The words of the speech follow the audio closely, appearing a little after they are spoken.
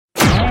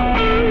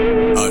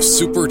A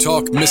Super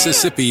Talk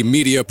Mississippi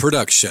media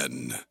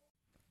production.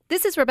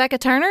 This is Rebecca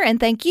Turner, and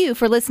thank you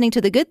for listening to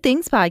the Good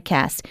Things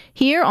Podcast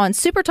here on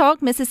Super Talk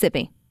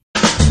Mississippi.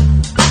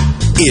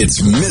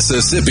 It's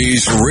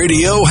Mississippi's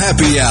Radio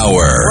Happy Hour.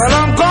 Well,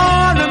 I'm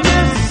going to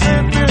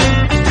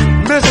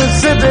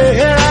Mississippi,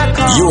 here I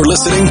come. You're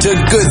listening to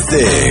Good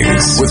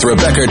Things with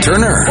Rebecca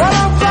Turner. Well,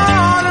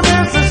 I'm going to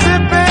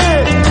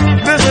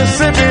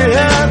Mississippi, here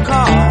I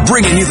come.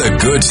 Bringing you the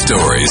good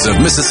stories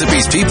of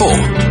Mississippi's people,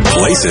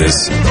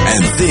 places,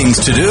 and things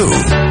to do.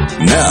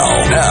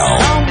 Now,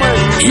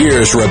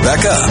 here's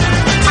Rebecca.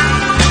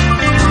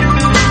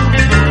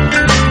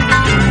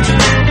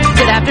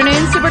 Good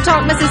afternoon, Super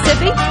Talk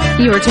Mississippi.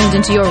 You are tuned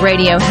into your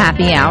Radio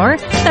Happy Hour.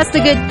 That's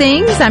the Good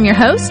Things. I'm your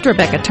host,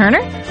 Rebecca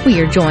Turner. We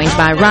are joined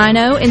by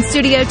Rhino in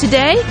studio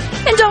today.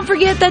 And don't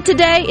forget that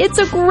today, it's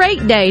a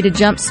great day to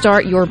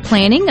jumpstart your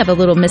planning of a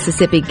little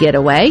Mississippi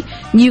getaway.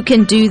 You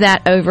can do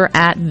that over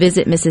at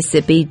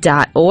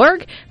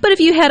visitmississippi.org. But if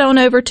you head on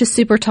over to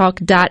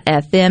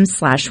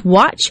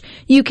supertalk.fm/watch,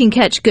 you can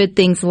catch Good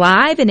Things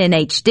live and in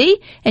HD.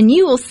 And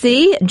you will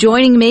see,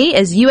 joining me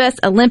as U.S.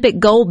 Olympic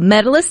gold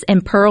medalist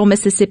and Pearl,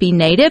 Mississippi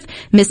native,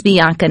 Miss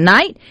Bianca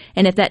Knight.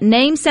 And if that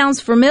name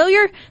sounds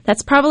familiar,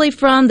 that's probably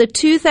from the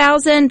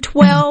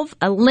 2012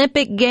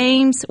 Olympic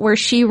Games, where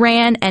she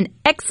ran an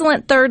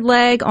excellent third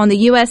leg on the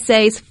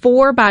USA's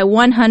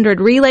 4x100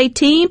 relay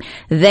team.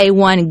 They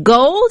won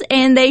gold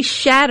and they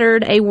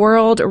shattered a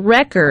world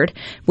record,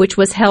 which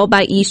was held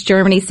by East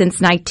Germany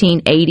since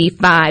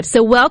 1985.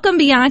 So welcome,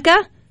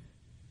 Bianca.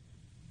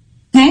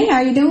 Hey, how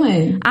you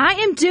doing? I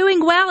am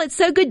doing well. It's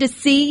so good to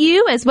see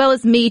you as well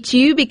as meet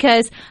you,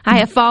 because I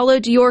have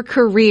followed your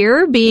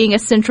career being a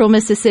Central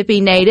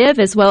Mississippi native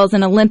as well as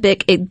an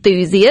Olympic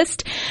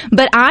enthusiast.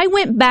 But I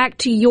went back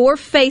to your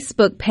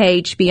Facebook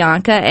page,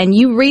 Bianca, and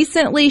you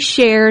recently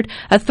shared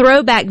a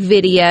throwback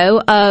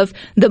video of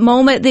the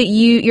moment that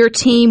your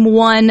team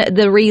won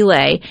the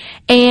relay,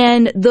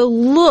 and the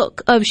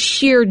look of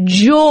sheer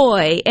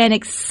joy and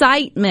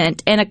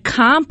excitement and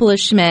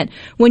accomplishment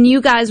when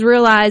you guys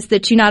realized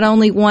that you not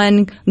only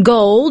won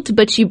gold,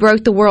 but you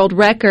broke the world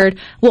record,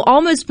 will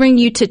almost bring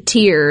you to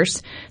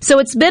tears. So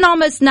it's been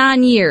almost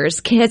 9 years.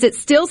 Has it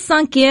still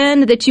sunk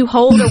in that you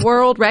hold a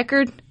world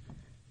record?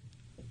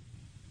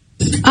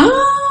 It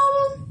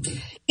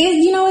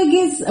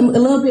gets a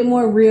little bit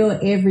more real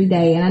every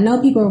day. And I know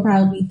people will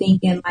probably be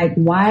thinking, like,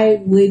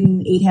 why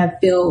wouldn't it have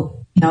felt,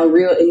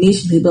 real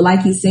initially? But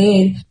like you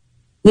said,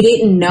 we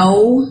didn't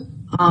know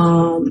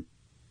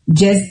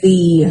just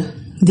the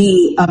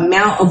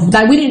amount of,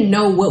 like, we didn't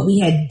know what we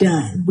had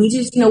done. We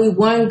just, we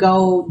won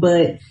gold,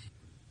 but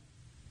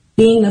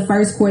being the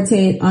first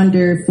quartet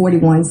under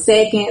 41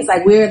 seconds,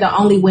 like, we're the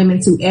only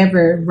women to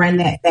ever run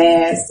that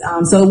fast.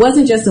 So it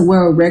wasn't just a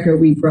world record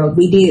we broke.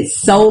 We did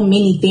so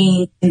many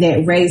things in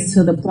that race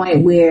to the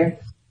point where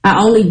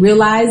I only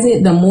realize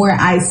it the more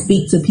I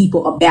speak to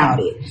people about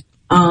it.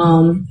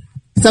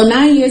 So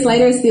 9 years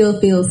later, it still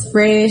feels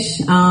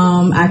fresh.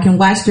 I can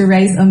watch the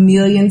race a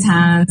million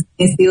times.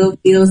 It still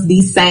feels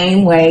the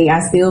same way.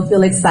 I still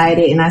feel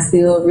excited, and I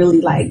still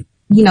really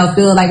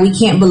feel like we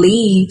can't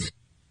believe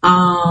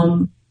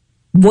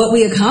what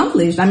we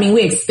accomplished. I mean,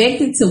 we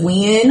expected to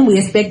win. We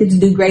expected to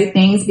do great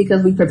things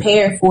because we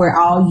prepared for it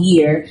all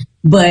year.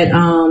 But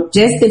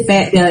just the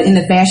fact that in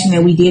the fashion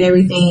that we did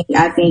everything,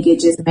 I think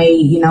it just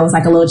made, it's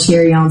like a little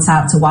cherry on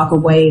top to walk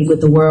away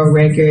with the world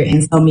record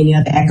and so many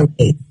other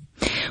accolades.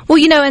 Well,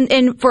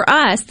 and for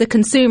us, the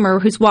consumer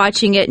who's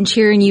watching it and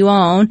cheering you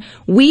on,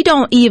 we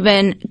don't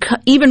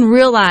even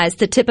realize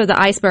the tip of the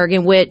iceberg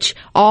in which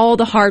all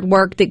the hard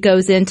work that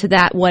goes into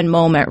that one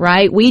moment,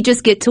 right? We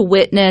just get to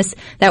witness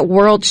that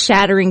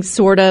world-shattering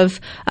sort of,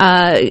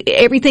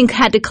 everything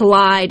had to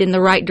collide in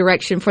the right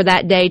direction for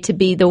that day to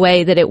be the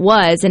way that it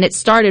was. And it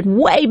started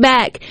way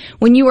back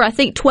when you were, I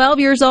think, 12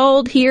 years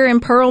old here in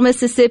Pearl,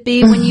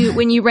 Mississippi,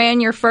 when you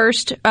ran your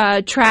first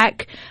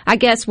track, I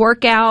guess,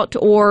 workout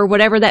or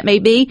whatever that may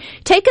be.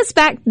 Take us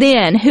back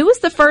then. Who was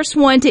the first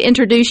one to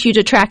introduce you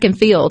to track and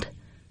field?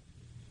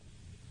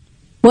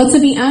 Well, to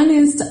be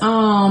honest,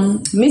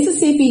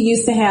 Mississippi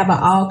used to have an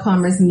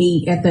all-comers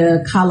meet at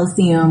the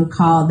Coliseum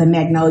called the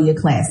Magnolia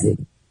Classic.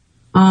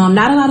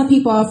 Not a lot of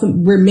people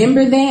often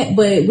remember that,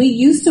 but we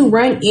used to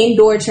run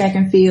indoor track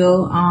and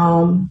field.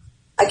 I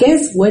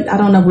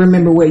don't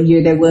remember what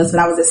year that was, but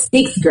I was a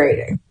sixth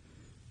grader.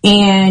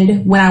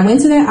 And when I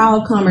went to that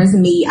all-comers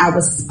meet, I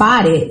was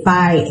spotted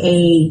by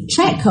a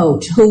track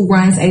coach who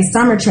runs a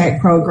summer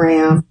track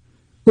program,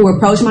 who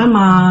approached my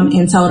mom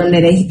and told them that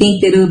they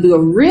think that it would be a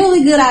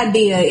really good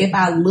idea if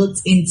I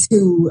looked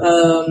into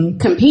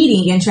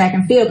competing in track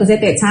and field. Because at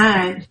that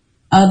time,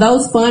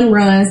 those fun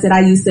runs that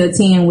I used to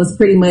attend was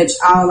pretty much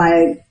all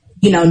I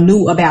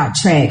knew about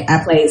track.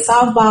 I played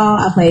softball,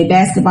 I played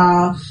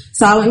basketball.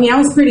 So, I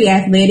was pretty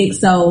athletic.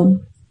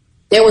 So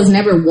there was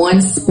never one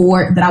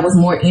sport that I was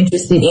more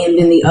interested in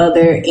than the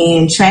other,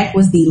 and track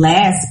was the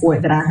last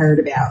sport that I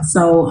heard about.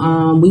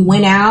 So we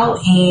went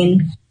out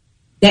and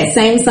that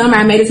same summer,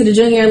 I made it to the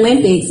Junior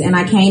Olympics, and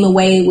I came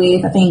away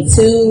with, I think,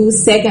 2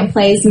 second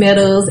place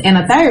medals and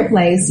a third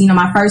place. You know,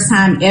 my first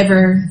time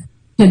ever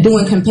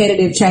doing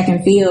competitive track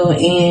and field.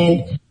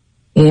 And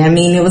I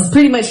mean, it was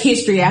pretty much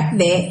history after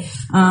that.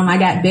 I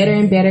got better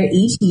and better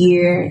each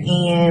year,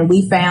 and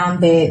we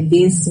found that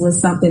this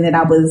was something that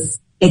I was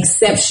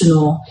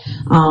exceptional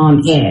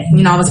at.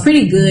 You know, I was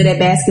pretty good at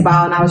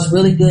basketball, and I was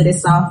really good at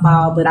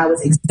softball, but I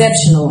was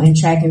exceptional in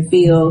track and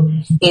field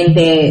in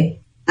that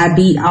I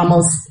beat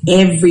almost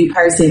every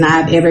person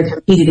I've ever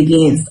competed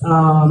against,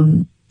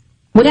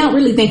 without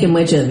really thinking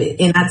much of it.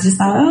 And I just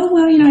thought, oh,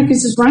 well, you know, I could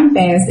just run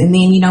fast. And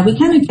then, you know, we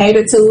kind of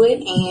catered to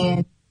it,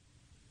 and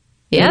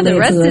yeah, the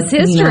rest is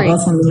history. You know,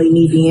 ultimately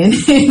me being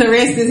the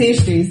rest is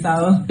history.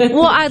 So,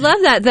 well, I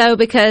love that though,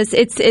 because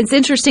it's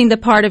interesting, the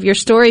part of your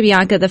story,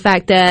 Bianca, the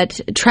fact that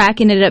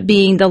track ended up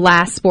being the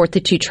last sport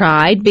that you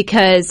tried,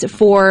 because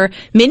for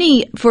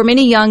many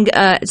young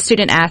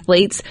student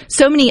athletes,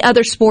 so many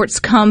other sports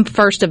come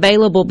first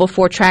available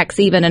before track's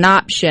even an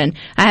option.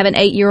 I have an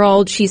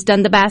 8-year-old. She's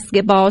done the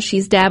basketball.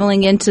 She's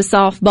dabbling into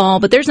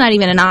softball, but there's not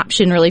even an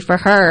option really for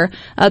her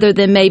other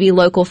than maybe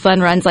local fun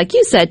runs, like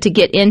you said, to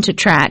get into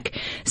track.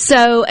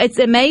 So it's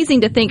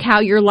amazing to think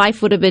how your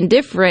life would have been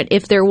different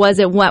if there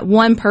wasn't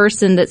one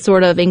person that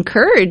sort of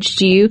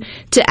encouraged you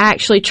to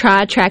actually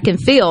try track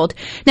and field.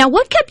 Now,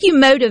 what kept you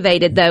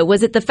motivated, though?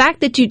 Was it the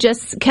fact that you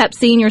just kept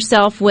seeing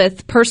yourself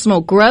with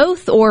personal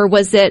growth, or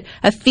was it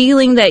a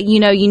feeling that, you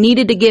know, you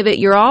needed to give it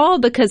your all?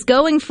 Because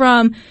going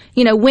from,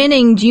 you know,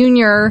 winning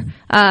junior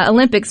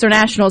Olympics or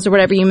nationals or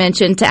whatever you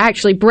mentioned to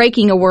actually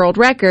breaking a world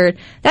record,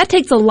 that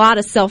takes a lot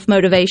of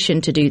self-motivation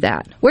to do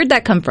that. Where'd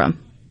that come from?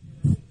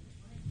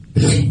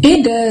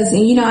 It does.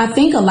 And, you know, I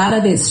think a lot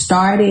of it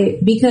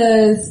started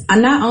because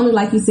not only,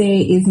 like you said,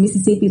 is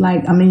Mississippi,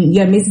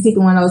 Mississippi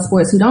one of those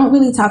sports who don't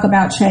really talk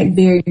about track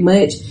very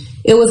much.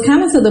 It was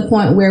kind of to the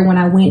point where when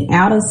I went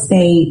out of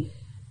state,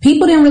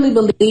 people didn't really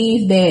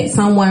believe that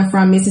someone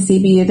from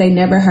Mississippi that they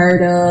never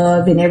heard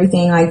of and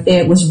everything like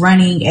that was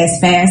running as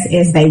fast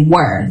as they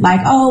were.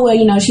 Like, oh, well,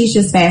 you know, she's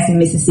just fast in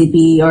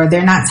Mississippi, or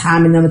they're not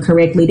timing them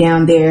correctly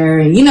down there.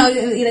 And, you know,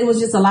 it was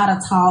just a lot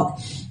of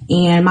talk.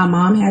 And my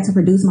mom had to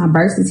produce my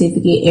birth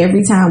certificate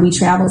every time we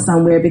traveled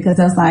somewhere, because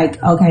I was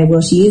like, okay,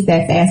 well, she is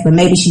that fast, but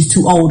maybe she's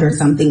too old or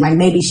something. Like,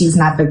 maybe she's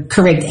not the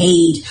correct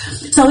age.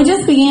 So it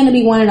just began to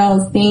be one of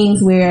those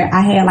things where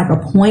I had like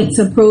a point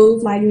to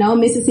prove, like, no,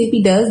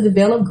 Mississippi does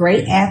develop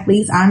great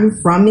athletes. I'm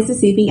from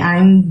Mississippi.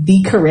 I'm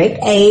the correct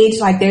age.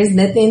 Like, there's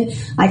nothing,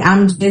 like,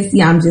 I'm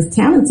just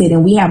talented.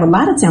 And we have a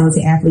lot of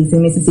talented athletes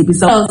in Mississippi.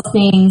 So those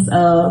things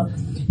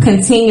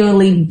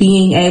continually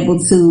being able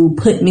to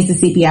put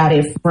Mississippi out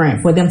in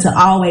front, for them to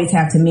always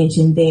have to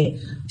mention that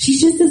she's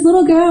just this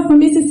little girl from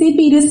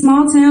Mississippi, this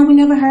small town we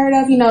never heard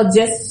of, you know,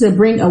 just to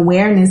bring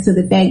awareness to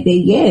the fact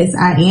that, yes,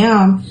 I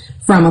am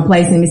from a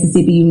place in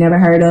Mississippi you've never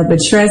heard of,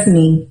 but trust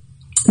me,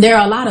 there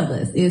are a lot of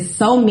us. There's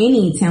so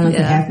many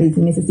talented athletes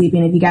in Mississippi,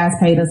 and if you guys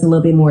paid us a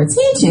little bit more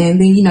attention,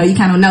 then, you know, you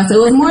kind of know. So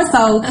it was more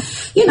so,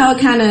 you know,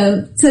 kind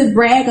of to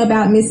brag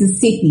about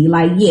Mississippi.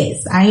 Like,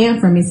 yes, I am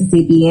from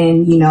Mississippi,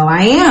 and, you know,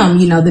 I am,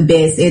 you know, the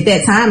best. At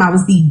that time, I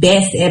was the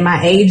best at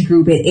my age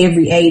group at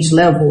every age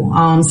level.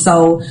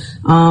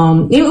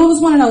 It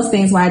was one of those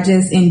things where I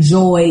just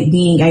enjoyed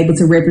being able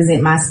to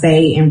represent my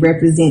state and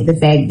represent the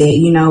fact that,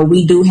 you know,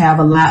 we do have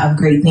a lot of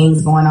great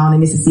things going on in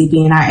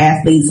Mississippi, and our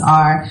athletes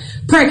are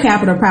per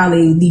capita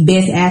probably the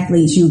best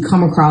athletes you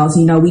come across.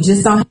 You know, we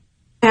just don't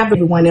have what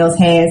everyone else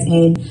has.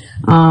 And,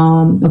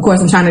 of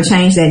course, I'm trying to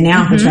change that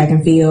now for track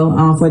and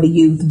field, for the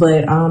youth.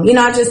 But, you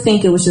know, I just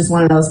think it was just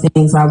one of those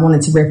things where I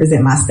wanted to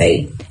represent my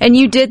state. And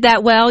you did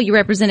that well. You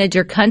represented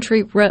your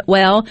country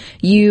well.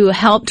 You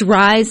helped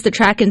rise the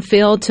track and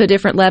field to a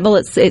different level,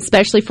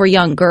 especially for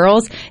young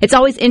girls. It's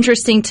always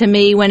interesting to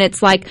me when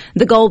it's like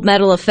the gold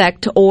medal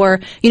effect, or,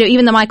 you know,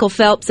 even the Michael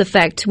Phelps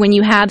effect. When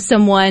you have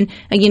someone,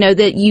 you know,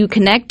 that you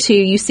connect to,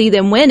 you see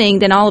them winning,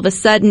 then all of a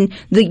sudden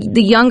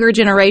the younger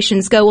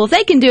generations go, well, if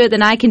they can do it,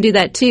 then I can do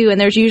that too. And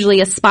there's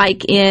usually a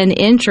spike in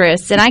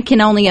interest. And I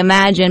can only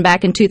imagine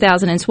back in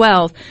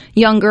 2012,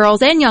 young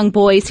girls and young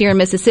boys here in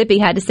Mississippi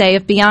had to say,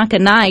 if Bianca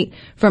Knight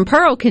from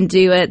Pearl can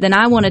do it, then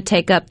I want to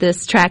take up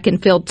this track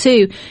and field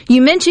too.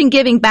 You mentioned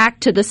giving back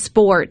to the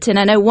sport. And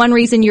I know one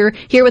reason you're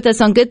here with us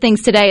on Good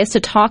Things today is to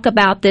talk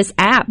about this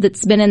app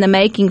that's been in the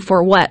making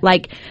for what,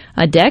 like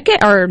a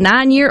decade or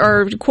 9 years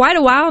or quite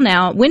a while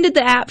now. When did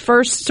the app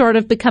first sort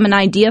of become an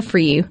idea for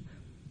you?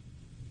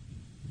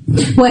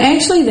 Well,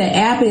 actually, the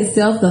app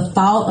itself, the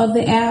thought of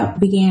the app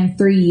began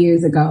 3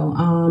 years ago.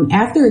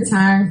 After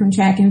retiring from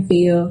track and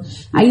field,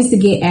 I used to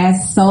get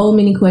asked so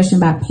many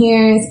questions about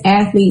parents,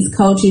 athletes,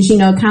 coaches, you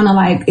know, kind of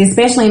like,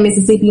 especially in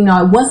Mississippi, you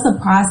know, what's the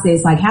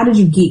process? Like, how did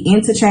you get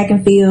into track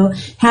and field?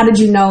 How did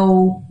you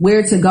know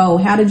where to go?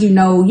 How did you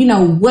know,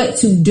 what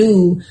to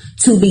do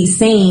to be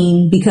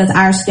seen? Because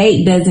our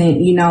state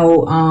doesn't,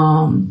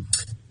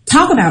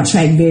 talk about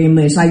track very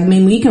much. Like, I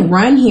mean, we can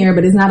run here,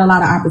 but there's not a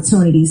lot of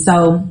opportunities.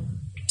 So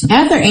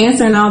After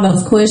answering all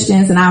those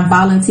questions, and I've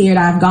volunteered,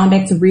 I've gone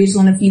back to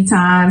Ridgeland a few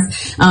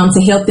times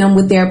to help them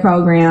with their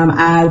program.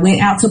 I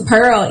went out to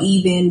Pearl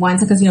even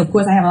once because, of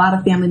course, I have a lot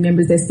of family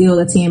members that still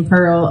attend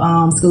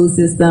Pearl school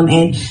system,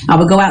 and I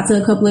would go out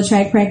to a couple of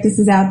track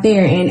practices out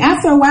there. And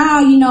after a while,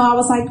 I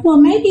was like, well,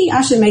 maybe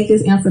I should make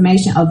this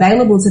information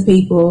available to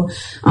people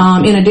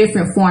in a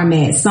different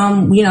format.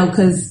 Some,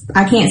 because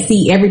I can't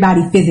see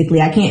everybody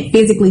physically. I can't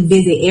physically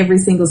visit every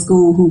single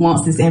school who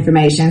wants this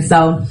information.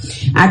 So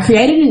I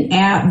created an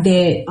app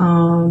that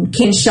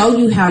can show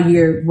you how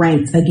you're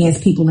ranked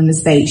against people in the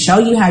state, show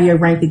you how you're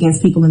ranked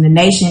against people in the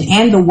nation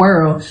and the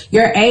world,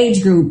 your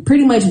age group,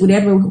 pretty much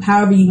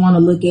however you want to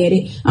look at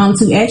it,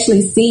 to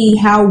actually see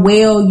how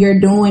well you're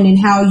doing and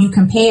how you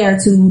compare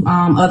to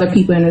other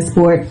people in the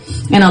sport.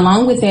 And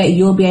along with that,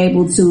 you'll be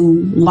able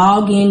to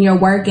log in your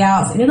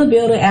workouts, and it'll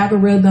build an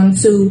algorithm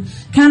to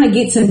kind of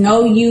get to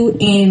know you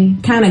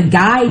and kind of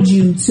guide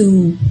you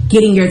to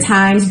getting your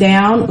times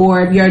down,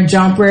 or if you're a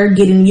jumper,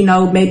 getting,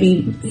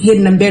 maybe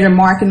hitting a better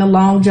mark in the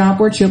long jump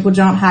or triple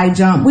jump, high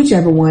jump,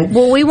 whichever one.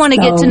 Well, we want to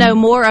get to know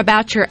more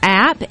about your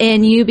app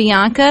and you,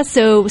 Bianca,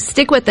 so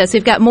stick with us.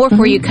 We've got more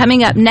for you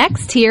coming up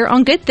next here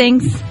on Good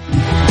Things.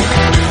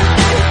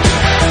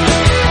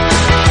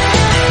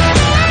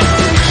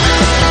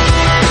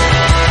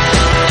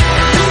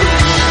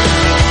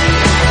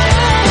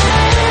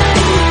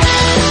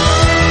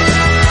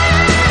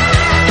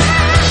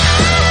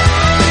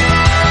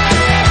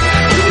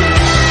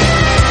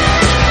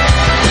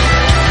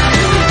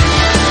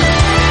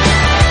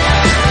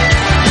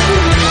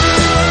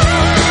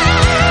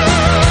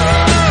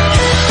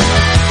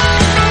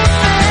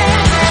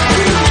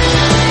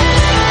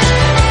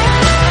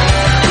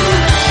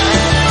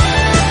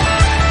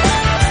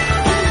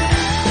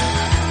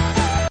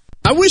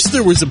 I wish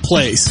there was a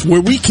place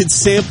where we could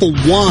sample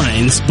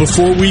wines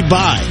before we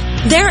buy.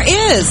 There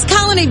is.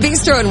 Colony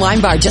Bistro and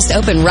Wine Bar just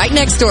opened right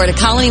next door to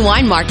Colony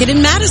Wine Market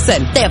in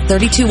Madison. They have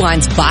 32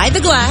 wines by the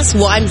glass,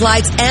 wine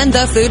flights, and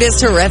the food is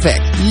terrific.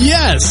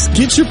 Yes,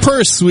 get your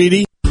purse,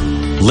 sweetie.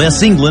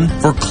 Les England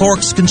for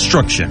Clark's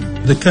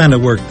Construction. The kind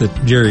of work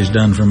that Jerry's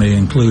done for me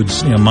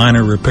includes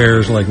minor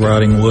repairs like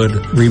rotting wood,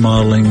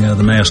 remodeling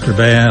the master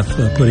bath,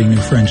 putting new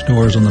French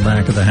doors on the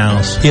back of the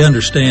house. He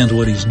understands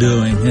what he's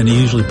doing, and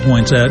he usually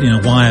points out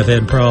why I've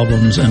had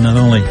problems, and not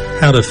only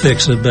how to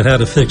fix it, but how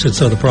to fix it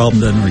so the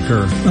problem doesn't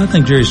recur. I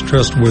think Jerry's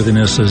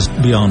trustworthiness is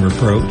beyond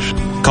reproach.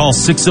 Call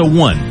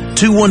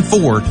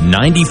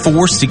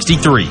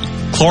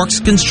 601-214-9463. Clark's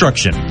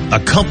Construction, a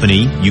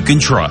company you can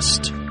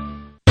trust.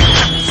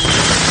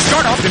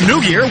 Start off the new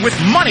year with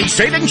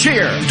money-saving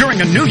cheer during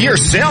the New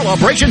Year's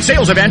Celebration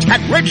Sales Event at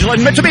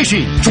Ridgeland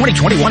Mitsubishi.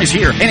 2021 is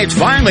here, and it's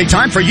finally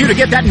time for you to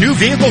get that new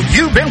vehicle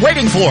you've been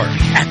waiting for.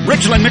 At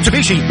Ridgeland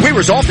Mitsubishi, we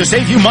resolve to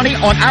save you money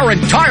on our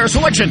entire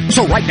selection.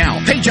 So right now,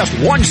 pay just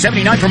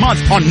 $179 per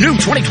month on new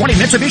 2020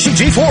 Mitsubishi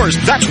G4s.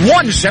 That's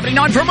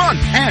 $179 per month.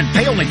 And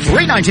pay only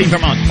 $319 per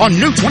month on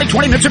new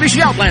 2020 Mitsubishi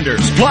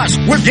Outlanders. Plus,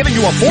 we're giving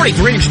you a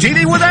 43-inch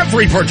TV with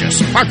every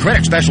purchase. Our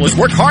credit specialists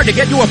work hard to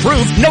get you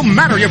approved no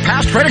matter your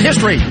past credit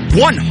history.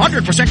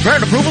 100%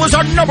 credit approval is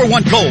our number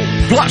one goal.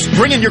 Plus,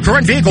 bring in your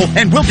current vehicle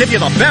and we'll give you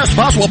the best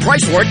possible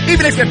price for it,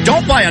 even if you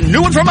don't buy a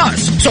new one from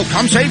us. So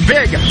come save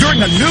big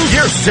during the New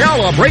Year's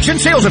Celebration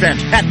Sales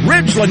Event at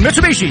Ridgeland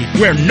Mitsubishi,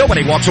 where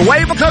nobody walks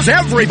away because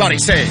everybody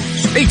saves.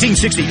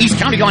 1860 East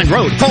County Line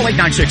Road. Call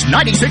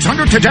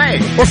 896-9600 today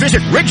or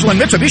visit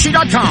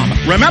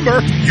RidgelandMitsubishi.com.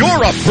 Remember,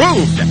 you're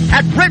approved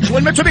at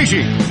Ridgeland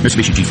Mitsubishi.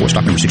 Mitsubishi G4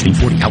 stock number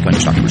 1640. Outlander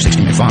stock number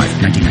 1605.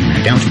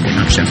 1999 down,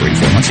 2.9% for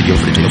 84 months. Deal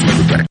for details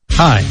with credit.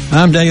 Hi,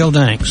 I'm Dale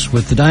Danks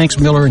with the Danks,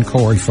 Miller &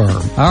 Corey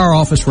firm. Our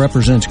office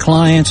represents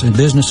clients and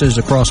businesses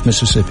across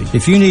Mississippi.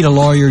 If you need a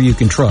lawyer you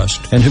can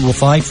trust and who will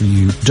fight for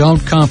you,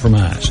 don't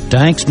compromise.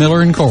 Danks,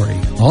 Miller & Corey.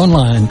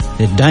 Online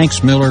at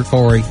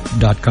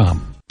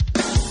danksmillercorey.com.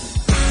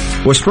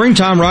 With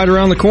springtime right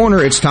around the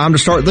corner, it's time to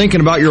start thinking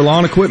about your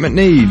lawn equipment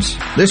needs.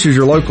 This is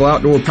your local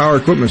outdoor power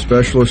equipment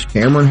specialist,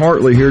 Cameron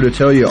Hartley, here to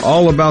tell you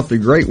all about the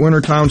great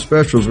wintertime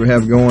specials we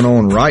have going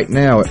on right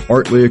now at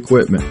Hartley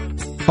Equipment.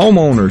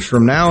 Homeowners,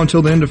 from now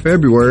until the end of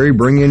February,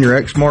 bring in your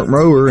Exmark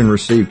mower and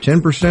receive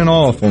 10%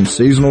 off on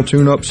seasonal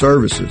tune-up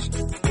services.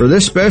 For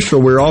this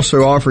special, we're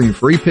also offering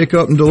free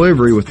pickup and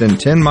delivery within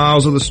 10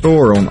 miles of the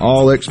store on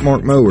all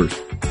Exmark mowers.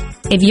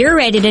 If you're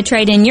ready to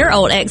trade in your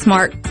old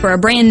Exmark for a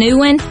brand new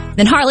one,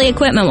 then Hartley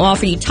Equipment will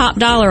offer you top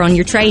dollar on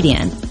your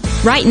trade-in.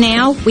 Right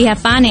now, we have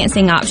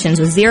financing options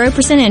with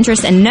 0%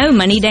 interest and no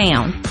money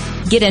down.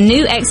 Get a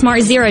new Exmark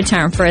Zero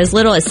Turn for as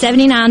little as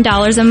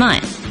 $79 a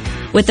month.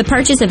 With the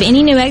purchase of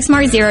any new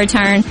Exmark Zero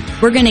Turn,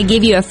 we're going to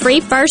give you a free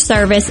first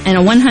service and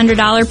a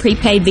 $100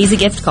 prepaid Visa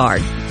gift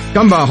card.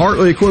 Come by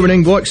Hartley Equipment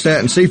in Gluckstadt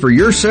and see for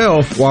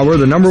yourself why we're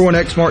the #1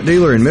 Exmark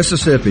dealer in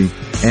Mississippi.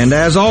 And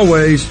as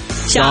always,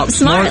 shop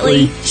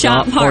smartly,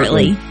 shop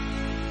Hartley.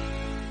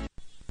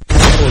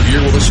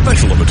 Here with a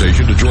special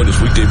invitation to join us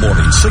weekday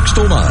morning, 6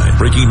 to 9.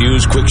 Breaking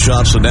news, quick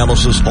shots,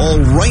 analysis, all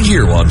right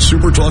here on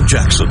Super Talk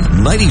Jackson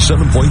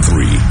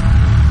 97.3.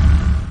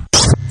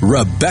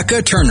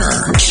 Rebecca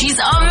Turner. She's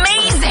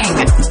amazing.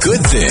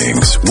 Good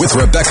Things with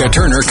Rebecca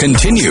Turner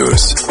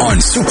continues on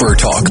Super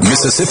Talk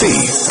Mississippi.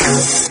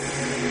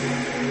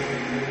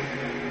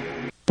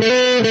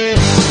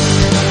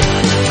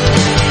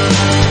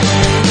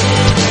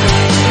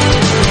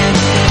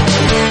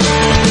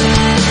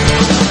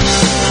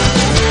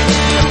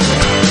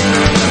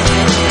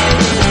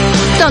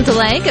 Don't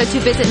delay. Go to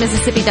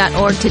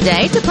visitmississippi.org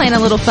today to plan a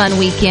little fun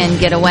weekend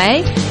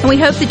getaway. And we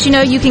hope that you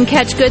know you can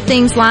catch Good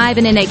Things live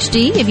and in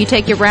HD. If you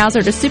take your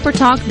browser to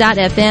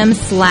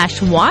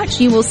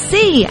supertalk.fm/watch, you will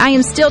see I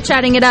am still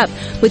chatting it up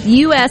with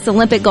U.S.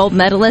 Olympic gold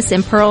medalist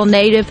and Pearl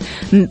native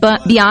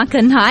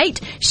Bianca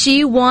Knight.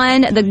 She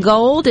won the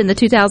gold in the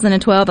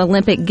 2012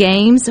 Olympic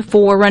Games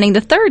for running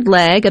the third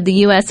leg of the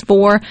U.S.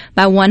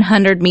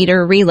 4x100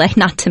 meter relay,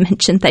 not to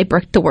mention they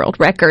broke the world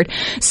record.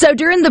 So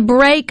during the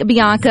break,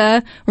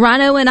 Bianca,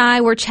 Rhino and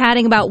I were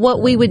chatting about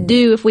what we would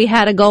do if we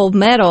had a gold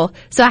medal.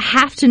 So I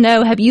have to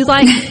know, have you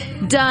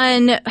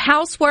done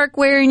housework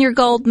wearing your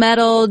gold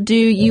medal? Do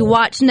you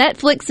watch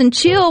Netflix and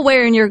chill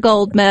wearing your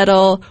gold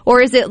medal?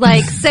 Or is it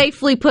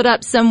safely put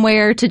up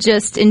somewhere to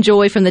just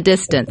enjoy from the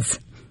distance?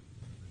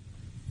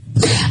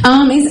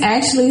 It's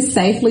actually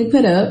safely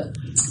put up.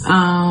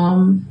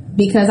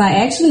 Because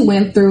I actually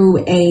went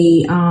through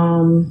a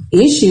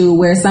issue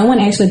where someone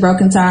actually broke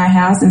into our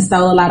house and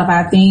stole a lot of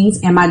our things,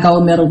 and my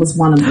gold medal was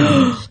one of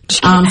them.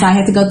 So I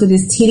had to go through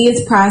this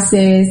tedious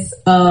process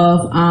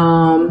of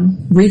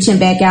reaching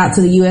back out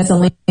to the U.S.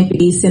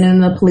 Olympics,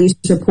 sending them a police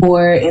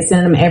report, and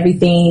sending them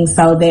everything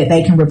so that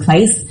they can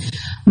replace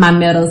my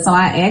medal. So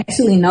I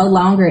actually no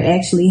longer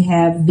actually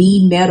have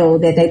the medal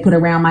that they put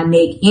around my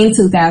neck in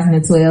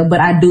 2012,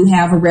 but I do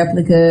have a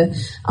replica,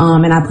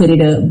 and I put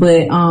it up.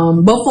 But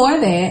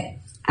before that,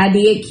 I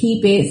did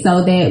keep it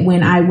so that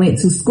when I went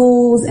to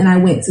schools and I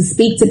went to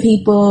speak to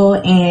people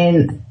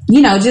and,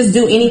 just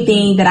do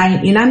anything that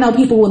I know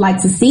people would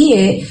like to see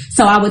it.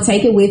 So I would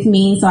take it with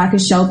me so I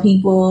could show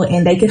people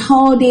and they could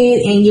hold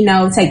it and,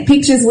 take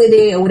pictures with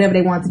it or whatever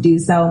they want to do.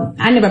 So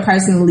I never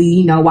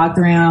personally, walked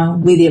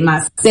around with it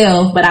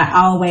myself, but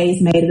I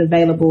always made it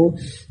available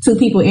to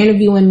people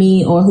interviewing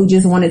me or who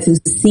just wanted to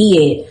see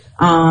it.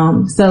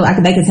 So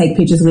they could take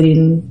pictures with it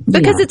and,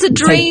 because it's a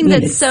dream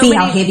see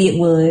how heavy it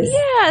was.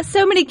 Yeah,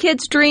 so many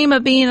kids dream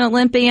of being an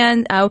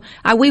Olympian.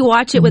 We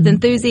watch it with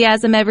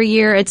enthusiasm every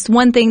year. It's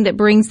one thing that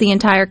brings the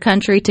entire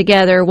country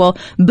together. Well,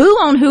 boo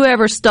on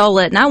whoever stole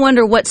it, and I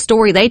wonder what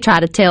story they try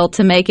to tell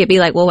to make it be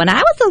like, well, when I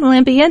was an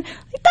Olympian,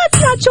 that's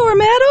not your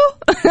medal.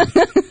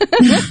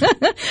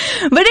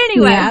 But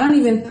anyway. Yeah, I don't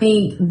even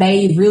think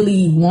they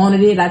really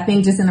wanted it. I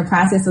think just in the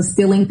process of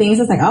stealing things,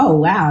 it's like, oh,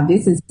 wow,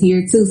 this is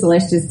here too, so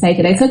let's just take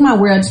it. They took my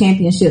world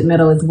championship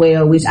medal as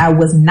well, which I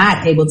was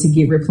not able to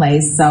get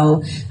replaced,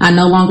 so I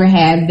no longer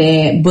have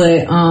that.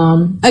 But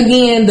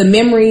again, the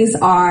memories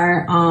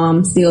are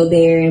still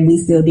there, and we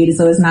still did it,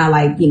 so it's not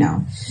like,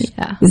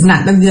 it's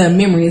not, the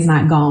memory is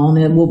not gone,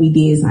 and what we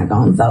did is not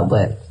gone, so,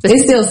 but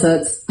it still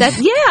sucks.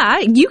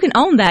 You can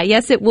own that.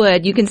 Yes, it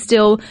would. You can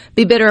still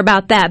be bitter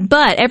about that,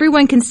 but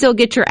everyone can still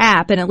get your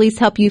app and at least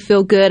help you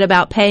feel good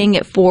about paying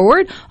it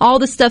forward. All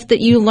the stuff that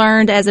you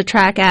learned as a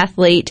track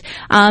athlete.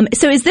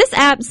 So is this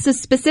app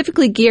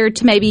specifically geared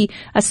to maybe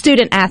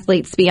student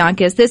athletes,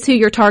 Bianca? Is this who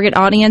your target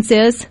audience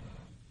is?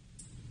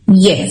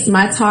 Yes,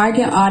 my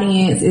target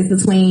audience is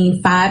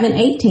between 5 and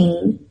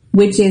 18.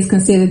 Which is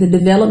considered the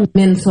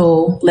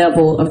developmental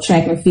level of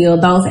track and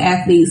field. Those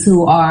athletes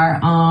who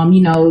are,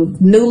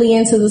 newly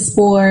into the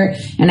sport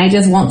and they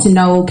just want to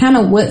know kind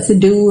of what to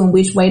do and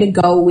which way to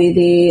go with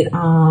it.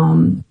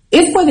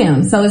 It's for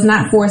them. So it's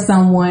not for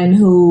someone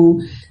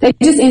who they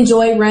just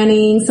enjoy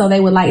running. So they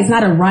would it's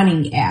not a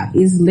running app.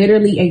 It's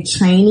literally a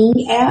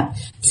training app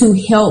to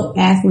help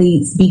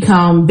athletes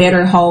become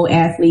better whole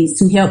athletes,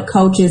 to help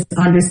coaches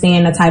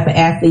understand the type of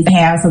athlete they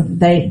have so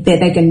that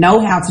they can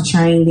know how to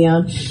train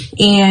them.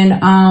 And,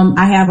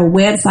 I have a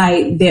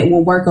website that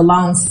will work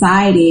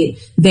alongside it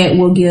that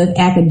will give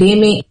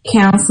academic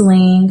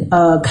counseling,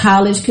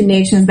 college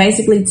connections,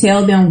 basically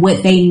tell them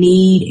what they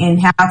need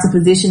and how to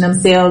position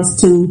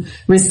themselves to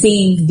receive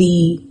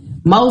the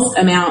most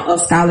amount of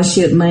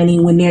scholarship money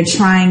when they're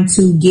trying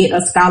to get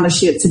a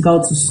scholarship to go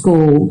to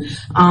school.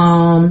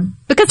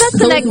 Because that's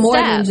the next more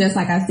step. Than just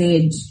like I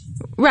said.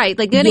 Right,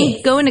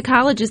 going to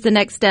college is the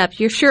next step.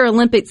 You're sure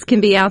Olympics can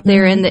be out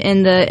there in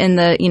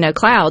the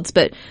clouds,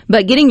 but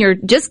getting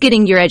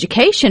your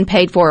education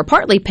paid for or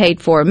partly paid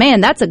for, man,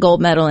 that's a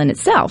gold medal in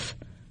itself.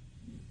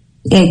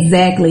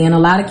 Exactly. And a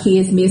lot of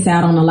kids miss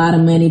out on a lot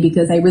of money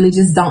because they really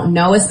just don't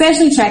know,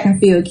 especially track and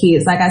field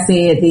kids. Like I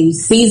said, the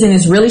season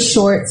is really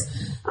short.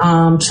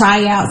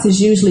 Tryouts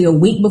is usually a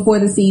week before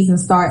the season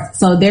starts.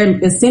 So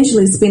they're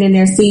essentially spending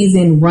their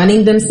season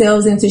running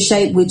themselves into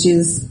shape, which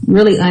is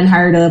really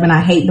unheard of. And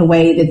I hate the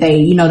way that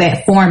they,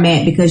 that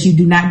format, because you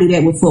do not do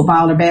that with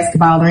football or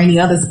basketball or any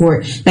other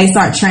sport. They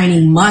start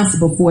training months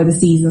before the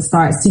season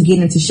starts to get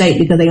into shape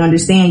because they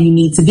understand you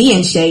need to be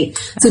in shape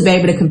to be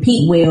able to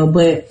compete well.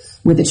 But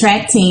with the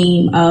track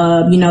team,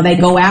 they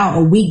go out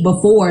a week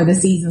before the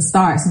season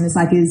starts, and it's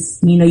like,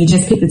 you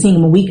just picked the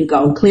team a week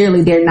ago.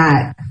 Clearly they're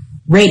not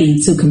ready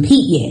to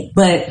compete yet,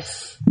 but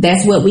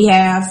that's what we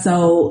have.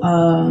 So,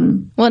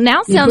 well,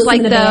 now it sounds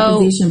like though,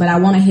 position, but I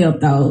want to help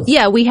those.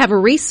 Yeah, we have a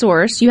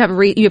resource. You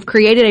have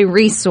created a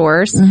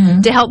resource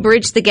to help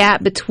bridge the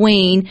gap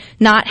between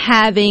not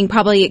having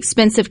probably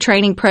expensive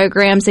training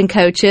programs and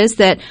coaches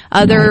that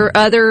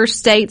other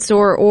states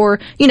or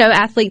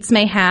athletes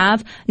may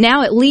have.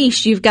 Now at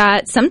least you've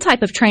got some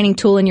type of training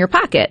tool in your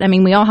pocket. I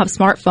mean, we all have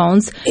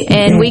smartphones,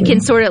 and we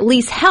can sort of at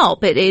least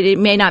help. It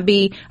may not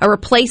be a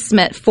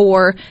replacement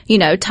for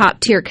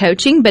top tier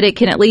coaching, but it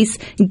can at least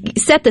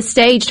set the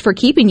stage for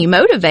keeping you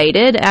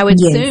motivated, I would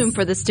assume,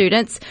 for the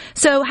students.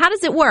 So how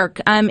does it work?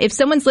 If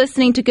someone's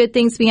listening to Good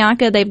Things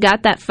Bianca, they've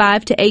got that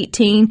 5 to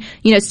 18,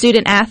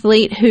 student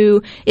athlete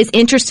who is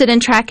interested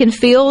in track and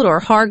field or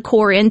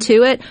hardcore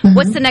into it.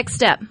 What's the next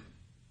step?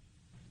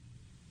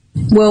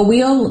 Well,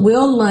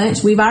 we'll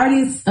launch. We've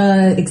already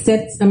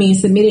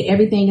submitted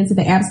everything into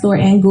the App Store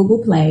and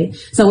Google Play.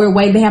 So we're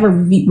waiting. They have a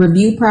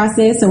review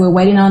process. So we're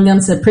waiting on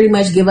them to pretty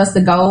much give us the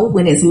go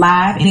when it's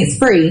live, and it's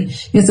free.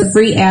 It's a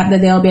free app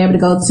that they'll be able to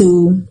go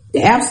to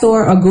the App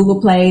Store or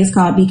Google Play. It's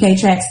called BK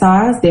Track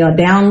Stars. They'll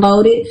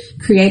download it,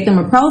 create them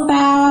a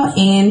profile,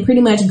 and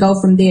pretty much go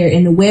from there.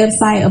 And the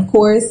website, of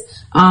course,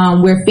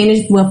 we're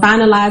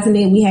finalizing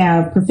it. We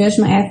have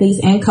professional athletes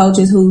and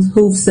coaches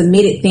who've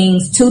submitted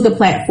things to the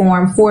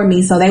platform for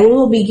me. So they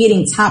will be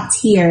getting top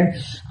tier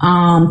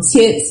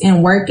tips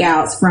and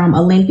workouts from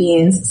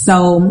Olympians.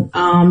 So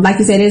like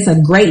you said, it's a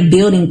great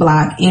building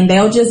block, and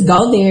they'll just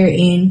go there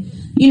and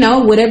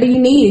whatever you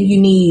need. If you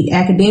need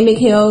academic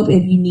help,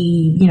 if you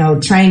need,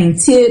 training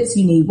tips,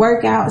 you need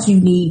workouts, you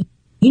need,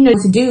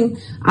 to do,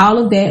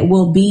 all of that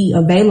will be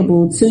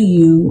available to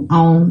you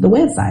on the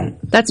website.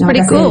 That's pretty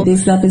cool.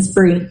 This stuff is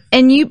free.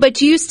 But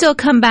you still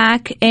come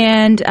back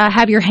and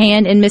have your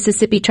hand in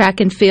Mississippi track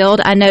and field.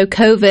 I know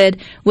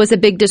COVID was a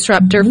big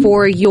disruptor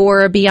for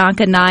your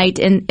Bianca Knight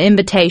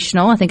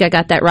Invitational. I think I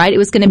got that right. It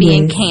was going to be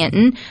in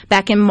Canton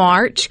back in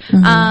March.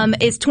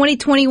 Is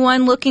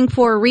 2021 looking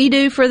for a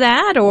redo for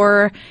that,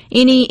 or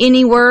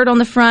any word on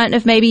the front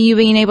of maybe you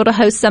being able to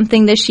host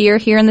something this year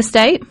here in the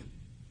state?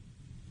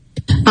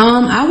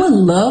 I would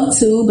love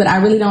to, but I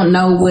really don't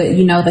know what,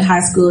 the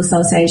high school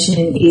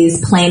association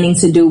is planning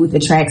to do with the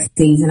track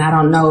season. I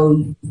don't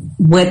know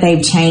what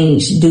they've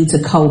changed due to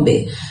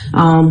COVID.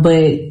 But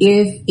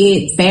if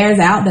it fares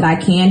out that I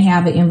can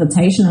have an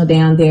invitational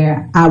down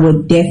there, I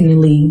would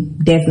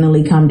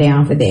definitely come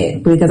down for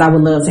that, because I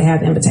would love to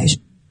have the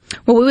invitation.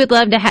 Well, we would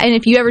love to have, and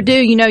if you ever do,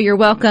 you're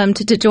welcome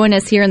to join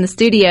us here in the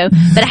studio.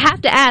 But I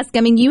have to ask,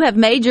 you have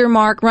made your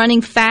mark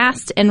running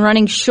fast and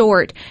running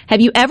short.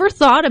 Have you ever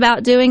thought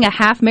about doing a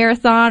half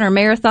marathon or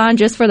marathon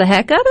just for the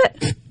heck of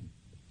it?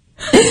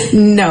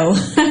 No,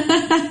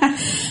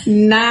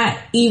 not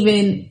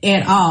even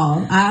at all.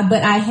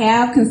 But I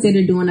have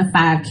considered doing a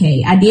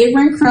 5K. I did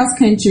run cross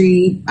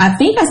country. I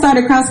think I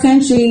started cross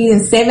country in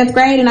 7th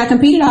grade, and I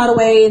competed all the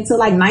way until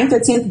like 9th or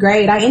 10th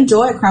grade. I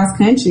enjoyed cross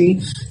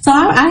country. So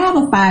I have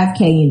a 5K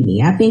in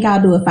me. I think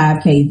I'll do a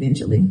 5K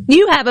eventually.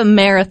 You have a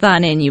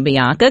marathon in you,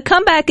 Bianca.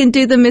 Come back and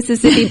do the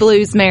Mississippi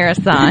Blues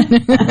Marathon.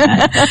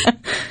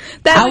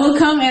 I will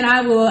come, and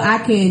I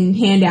can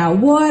hand out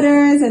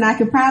waters, and I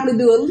can probably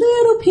do a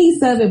little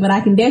piece of it, but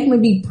I can definitely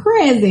be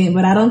present.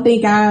 But I don't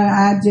think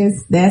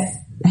that's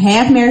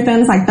half marathon.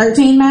 It's like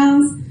 13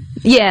 miles.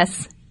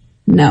 Yes.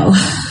 No,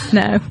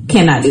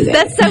 cannot do that.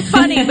 That's so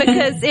funny,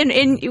 because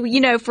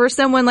for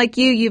someone like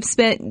you've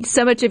spent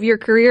so much of your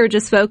career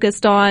just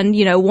focused on,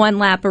 one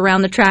lap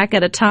around the track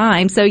at a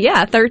time. So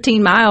yeah,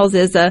 13 miles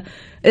is a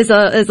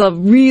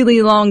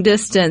really long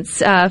distance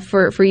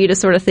for you to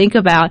sort of think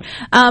about.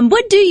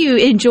 What do you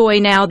enjoy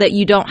now that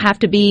you don't have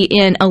to be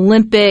in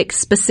Olympic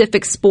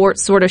specific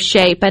sports sort of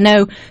shape? I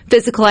know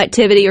physical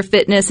activity or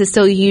fitness is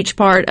still a huge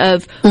part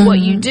of what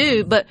you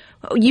do, but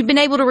you've been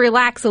able to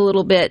relax a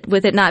little bit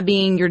with it not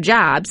being your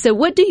job. So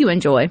what do you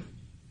enjoy?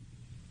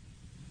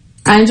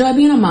 I enjoy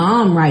being a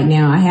mom right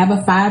now. I have a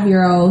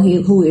 5-year-old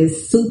who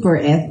is super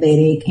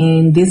athletic,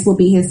 and this will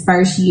be his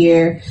first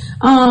year.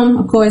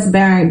 Of course,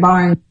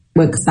 barring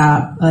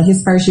stop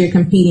his first year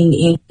competing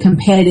in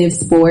competitive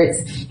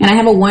sports, and I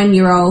have a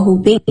 1-year-old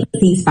who thinks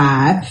he's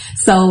 5,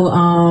 so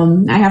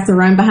I have to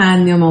run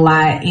behind them a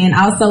lot. And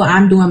also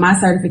I'm doing my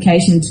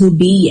certification to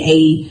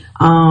be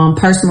a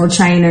personal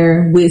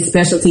trainer with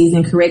specialties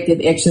in corrective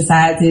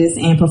exercises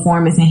and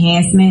performance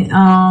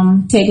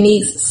enhancement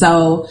techniques.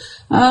 So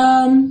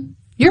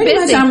you're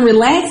busy. I'm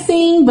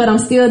relaxing, but I'm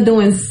still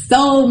doing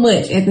so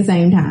much at the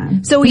same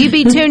time. So will you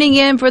be tuning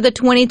in for the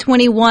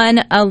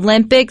 2021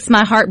 Olympics?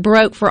 My heart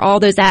broke for all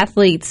those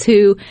athletes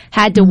who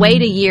had to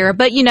wait a year.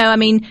 But,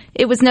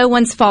 it was no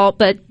one's fault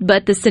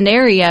but the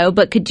scenario.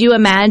 But could you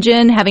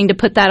imagine having to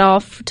put that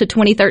off to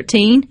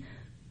 2013?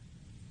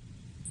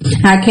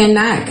 I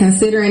cannot,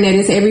 considering that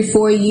it's every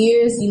 4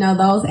 years,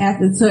 those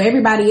athletes, so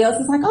everybody else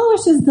is like, oh,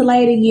 it's just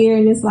delayed a year.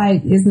 And it's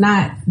like,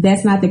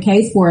 that's not the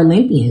case for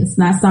Olympians,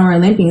 not Summer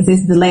Olympians.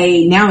 It's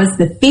delayed. Now it's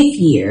the 5th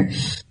year.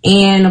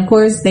 And of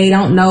course, they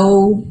don't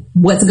know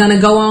what's going to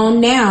go on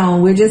now.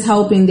 We're just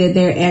hoping that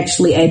they're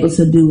actually able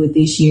to do it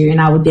this year.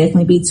 And I would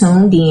definitely be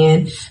tuned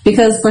in,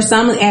 because for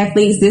some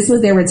athletes, this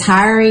was their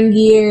retiring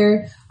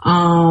year.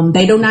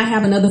 They do not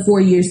have another 4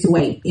 years to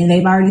wait. And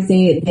they've already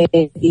said that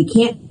if it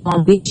can't go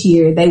on this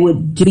year, they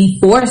would be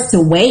forced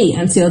to wait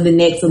until the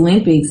next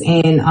Olympics.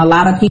 And a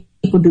lot of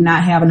people do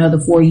not have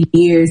another 4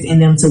 years in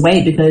them to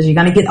wait, because you're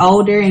going to get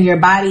older and your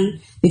body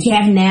that you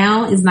have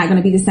now is not going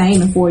to be the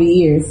same in 4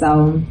 years.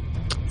 So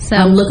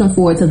I'm looking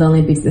forward to the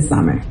Olympics this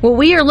summer. Well,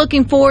 we are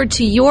looking forward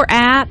to your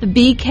app,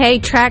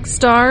 BK Track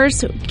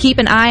Stars. Keep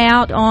an eye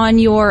out on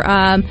your,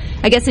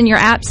 in your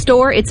app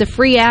store. It's a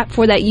free app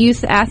for that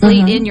youth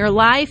athlete in your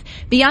life.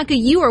 Bianca,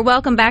 you are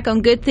welcome back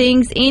on Good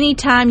Things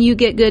anytime you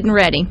get good and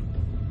ready.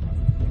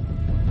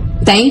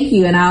 Thank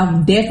you, and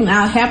I'll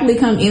happily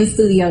come in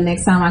studio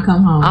next time I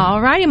come home.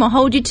 All right, I'm going to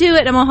hold you to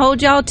it. I'm going to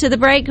hold y'all to the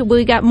break.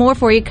 We got more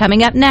for you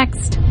coming up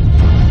next.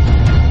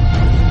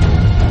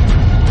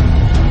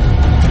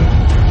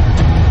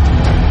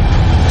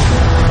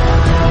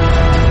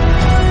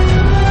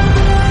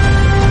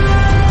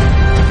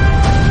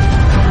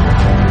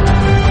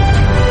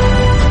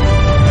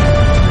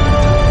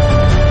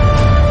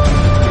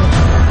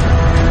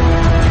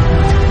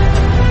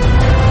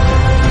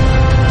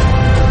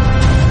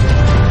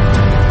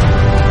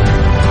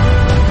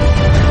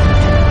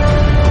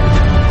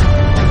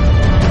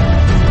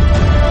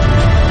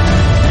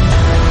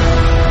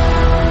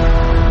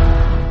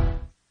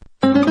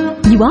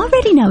 You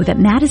already know that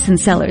Madison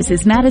Cellars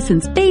is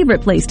Madison's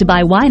favorite place to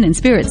buy wine and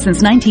spirits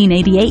since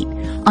 1988.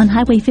 On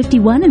Highway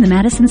 51 in the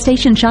Madison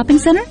Station Shopping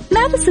Center,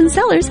 Madison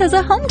Cellars has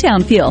a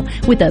hometown feel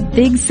with a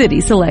big city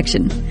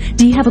selection.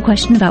 Do you have a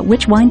question about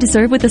which wine to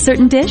serve with a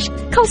certain dish?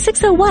 Call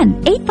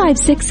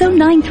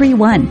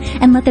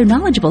 601-856-0931 and let their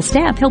knowledgeable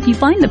staff help you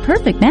find the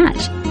perfect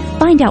match.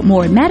 Find out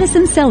more at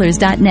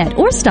MadisonCellars.net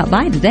or stop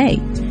by today.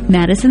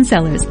 Madison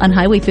Cellars on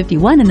Highway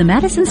 51 in the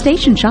Madison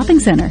Station Shopping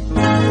Center.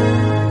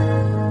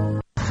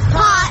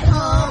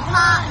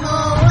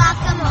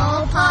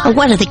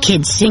 What are the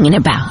kids singing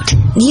about?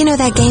 You know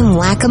that game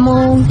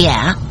Whack-A-Mole?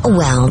 Yeah.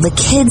 Well, the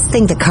kids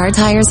think the car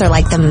tires are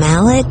like the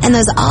mallet and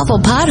those awful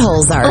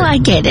potholes are... Oh, I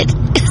get it.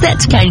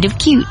 That's kind of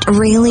cute.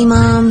 Really,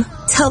 Mom?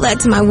 Tell that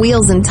to my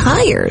wheels and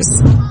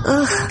tires.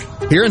 Ugh.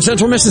 Here in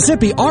Central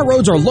Mississippi, our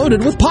roads are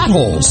loaded with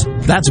potholes.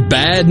 That's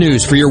bad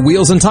news for your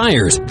wheels and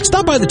tires.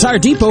 Stop by the Tire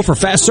Depot for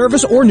fast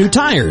service or new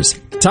tires.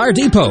 Tire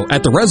Depot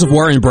at the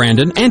Reservoir in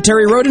Brandon and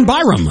Terry Road in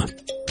Byram.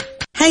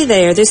 Hey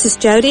there, this is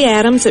Jody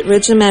Adams at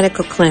Ridgeland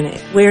Medical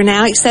Clinic. We are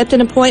now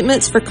accepting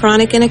appointments for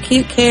chronic and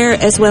acute care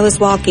as well as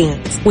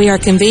walk-ins. We are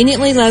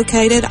conveniently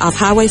located off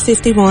Highway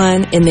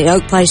 51 in the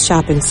Oak Place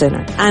Shopping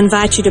Center. I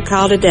invite you to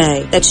call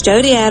today. That's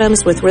Jody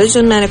Adams with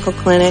Ridgeland Medical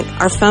Clinic.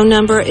 Our phone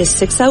number is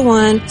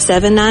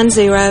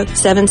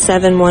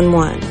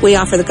 601-790-7711. We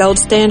offer the gold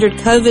standard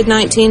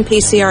COVID-19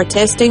 PCR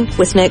testing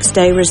with next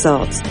day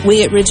results.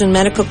 We at Ridgeland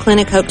Medical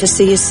Clinic hope to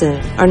see you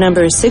soon. Our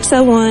number is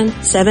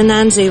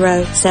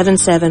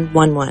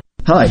 601-790-7711.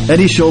 Hi,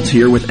 Eddie Schultz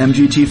here with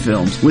MGT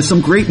Films with some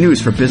great news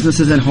for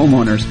businesses and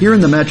homeowners here in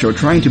the Metro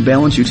trying to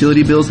balance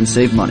utility bills and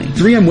save money.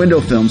 3M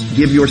Window Films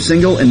give your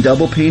single and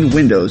double pane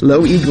windows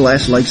low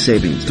E-glass life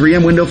savings.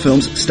 3M Window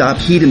Films stop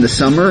heat in the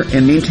summer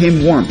and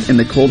maintain warmth in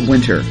the cold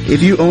winter.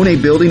 If you own a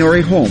building or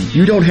a home,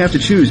 you don't have to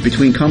choose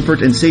between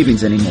comfort and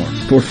savings anymore.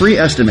 For free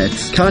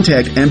estimates,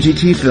 contact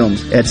MGT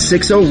Films at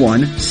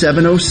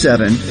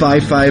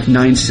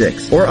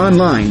 601-707-5596 or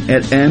online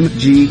at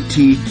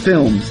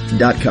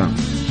mgtfilms.com.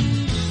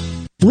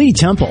 Lee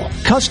Temple,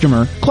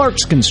 customer,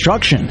 Clark's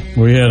Construction.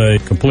 We had a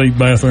complete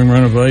bathroom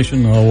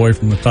renovation all the way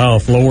from the tile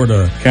floor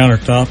to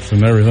countertops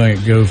and everything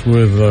that goes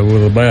with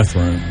a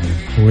bathroom.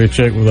 We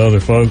checked with other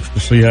folks to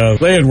see how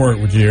they had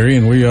worked with Jerry,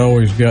 and we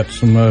always got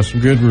some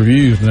good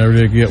reviews. Never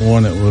did get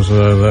one that was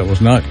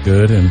not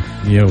good, and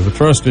the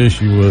trust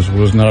issue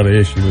was not an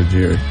issue with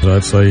Jerry.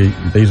 I'd say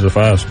he's a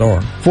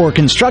 5-star. For a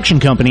construction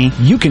company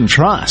you can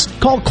trust,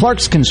 call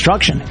Clark's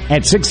Construction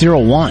at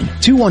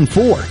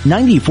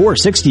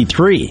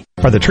 601-214-9463.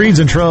 Are the trees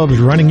and shrubs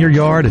running your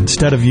yard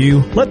instead of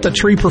you? Let the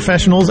tree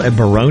professionals at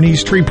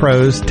Baroni's Tree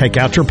Pros take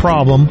out your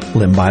problem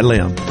limb by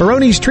limb.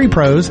 Baroni's Tree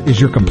Pros is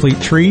your complete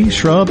tree,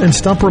 shrub, and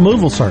stump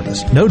removal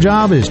service. No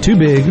job is too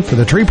big for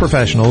the tree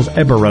professionals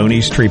at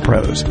Baroni's Tree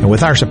Pros. And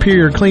with our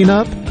superior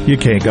cleanup, you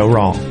can't go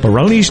wrong.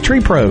 Baroni's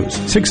Tree Pros,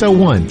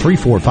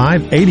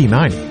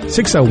 601-345-8090.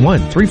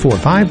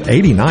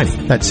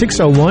 601-345-8090. That's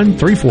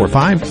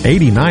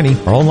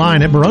 601-345-8090. Or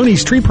online at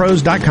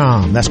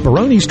baronistreepros.com. That's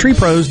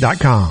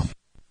baronistreepros.com.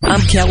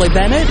 I'm Kelly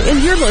Bennett,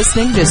 and you're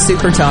listening to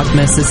Super Talk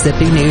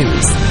Mississippi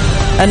News.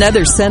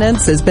 Another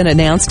sentence has been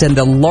announced in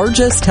the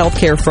largest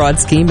healthcare fraud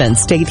scheme in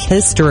state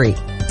history.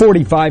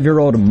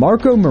 45-year-old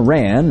Marco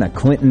Moran, a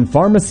Clinton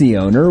pharmacy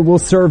owner, will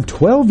serve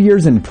 12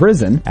 years in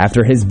prison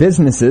after his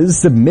businesses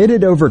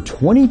submitted over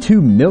 $22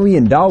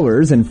 million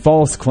in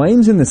false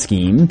claims in the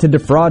scheme to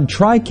defraud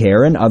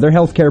TRICARE and other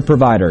healthcare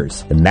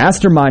providers. The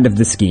mastermind of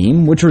the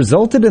scheme, which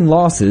resulted in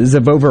losses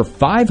of over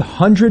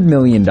 $500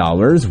 million,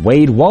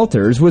 Wade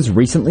Walters was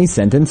recently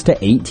sentenced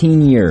to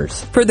 18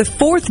 years. For the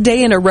fourth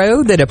day in a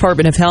row, the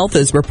Department of Health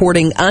is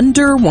reporting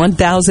under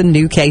 1,000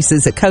 new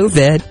cases of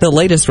COVID. The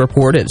latest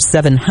report of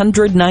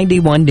 791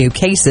 new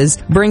cases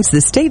brings the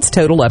state's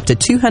total up to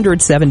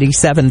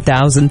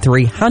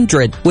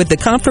 277,300. With the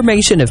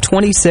confirmation of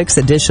 26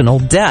 additional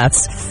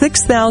deaths,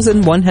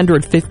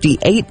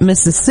 6,158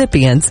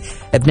 Mississippians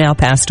have now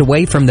passed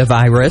away from the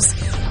virus.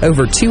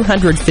 Over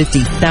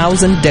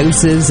 250,000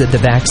 doses of the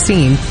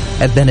vaccine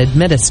have been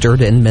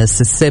administered in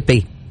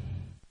Mississippi.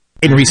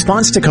 In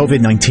response to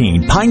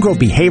COVID-19, Pine Grove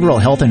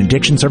Behavioral Health and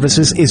Addiction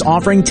Services is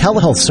offering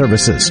telehealth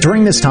services.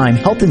 During this time,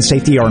 health and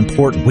safety are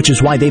important, which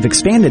is why they've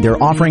expanded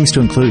their offerings to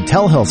include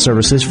telehealth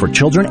services for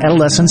children,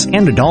 adolescents,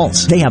 and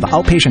adults. They have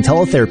outpatient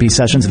teletherapy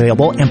sessions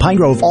available, and Pine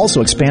Grove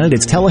also expanded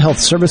its telehealth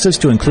services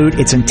to include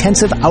its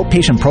intensive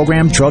outpatient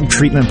program drug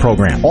treatment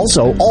program.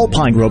 Also, all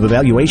Pine Grove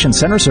Evaluation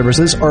Center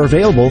services are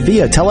available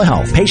via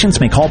telehealth.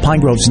 Patients may call Pine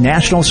Grove's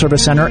National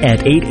Service Center at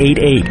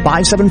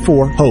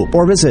 888-574-HOPE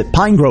or visit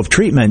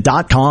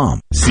pinegrovetreatment.com.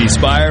 C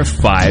Spire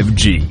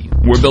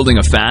 5G. We're building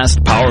a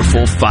fast,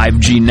 powerful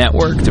 5G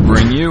network to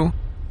bring you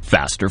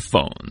faster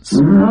phones.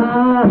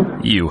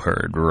 You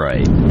heard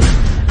right.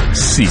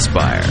 C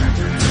Spire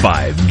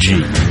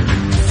 5G.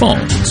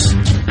 Phones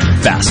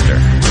faster.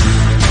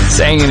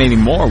 Saying it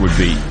anymore would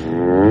be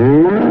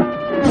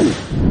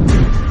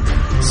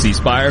C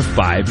Spire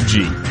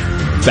 5G.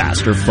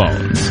 Faster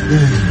phones.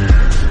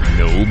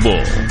 No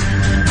bull.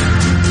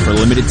 For a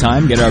limited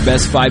time, get our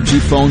best 5G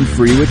phone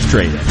free with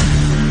trade-in.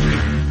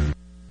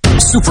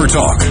 Super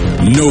Talk.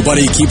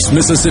 Nobody keeps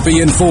Mississippi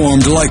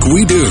informed like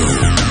we do.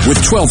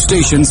 With 12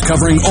 stations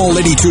covering all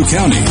 82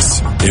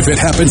 counties. If it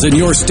happens in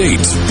your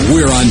state,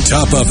 we're on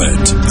top of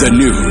it. The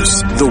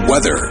news, the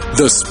weather,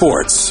 the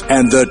sports,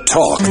 and the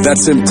talk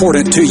that's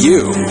important to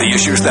you. The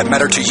issues that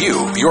matter to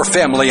you, your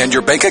family, and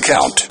your bank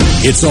account.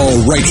 It's all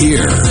right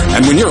here.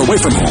 And when you're away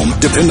from home,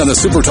 depend on the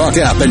Super Talk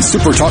app and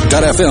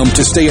supertalk.fm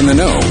to stay in the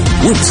know.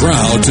 We're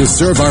proud to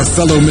serve our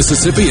fellow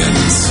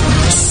Mississippians.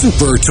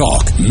 Super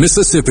Talk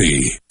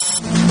Mississippi.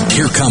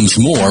 Here comes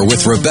more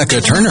with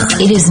Rebecca Turner.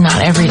 It is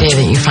not every day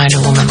that you find a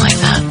woman like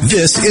that.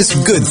 This is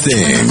Good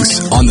Things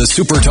on the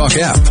Super Talk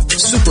app,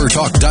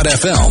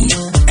 supertalk.fm,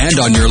 and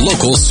on your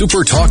local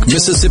Super Talk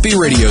Mississippi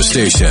radio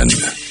station.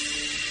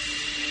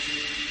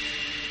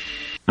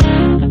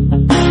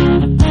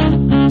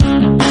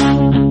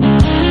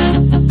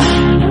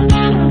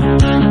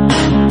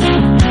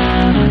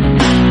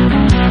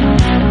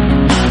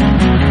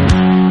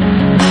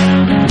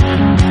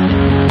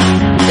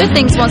 Good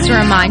Things wants to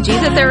remind you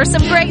that there are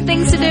some great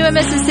things to do in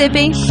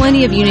Mississippi,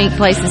 plenty of unique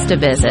places to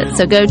visit.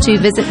 So go to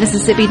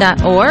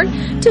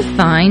visitmississippi.org to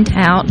find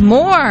out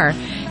more.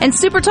 And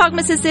Super Talk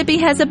Mississippi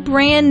has a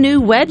brand new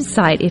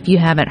website, if you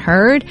haven't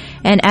heard.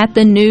 And at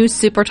the new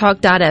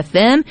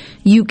supertalk.fm,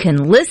 you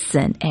can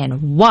listen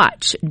and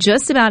watch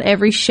just about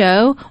every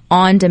show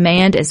on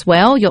demand as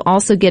well. You'll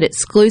also get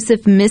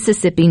exclusive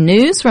Mississippi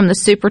news from the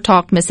Super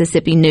Talk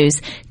Mississippi News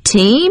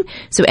team.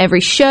 So every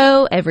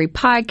show, every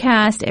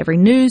podcast, every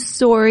news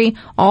story,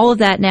 all of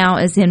that now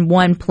is in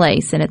one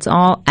place, and it's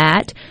all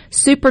at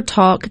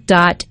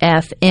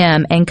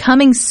supertalk.fm. And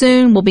coming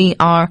soon will be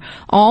our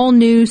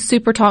all-new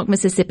Super Talk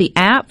Mississippi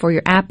app for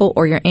your Apple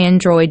or your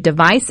Android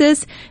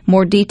devices.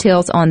 More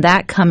details on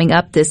that coming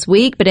up this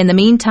week. But in the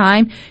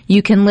meantime,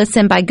 you can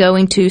listen by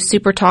going to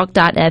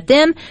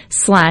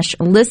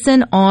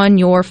supertalk.fm/listen on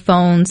your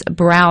phone's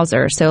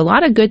browser. So a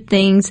lot of good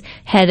things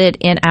headed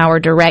in our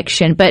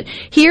direction. But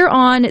here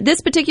on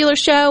this particular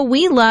show,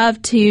 we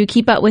love to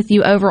keep up with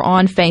you over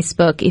on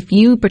Facebook. If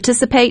you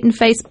participate in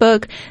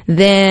Facebook,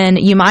 then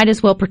you might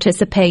as well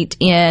participate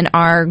in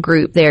our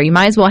group there. You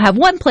might as well have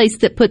one place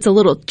that puts a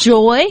little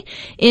joy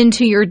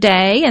into your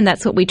day, and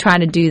that's what we try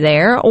to do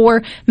there,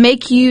 or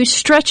make you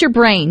stretch your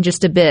brain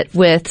just a bit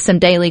with some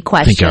daily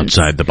questions. Think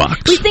outside the box.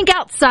 We think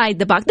outside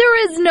the box.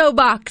 There is no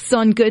box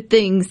on Good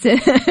Things.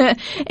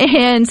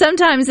 And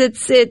sometimes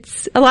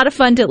it's a lot of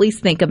fun to at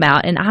least think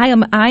about. And I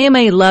am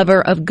a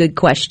lover of good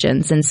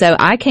questions. And so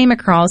I came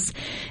across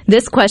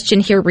this question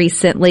here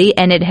recently,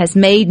 and it has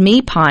made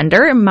me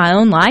ponder in my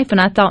own life. And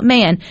I thought,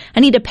 man,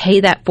 I need to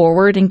pay that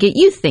forward and get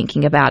you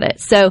thinking about it.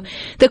 So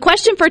the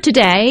question for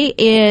today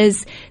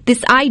is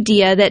this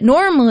idea that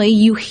normally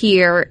you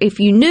hear, if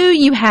you knew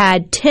you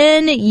had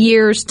 10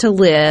 years to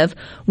live,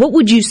 what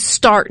would you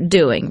start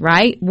doing,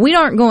 right? We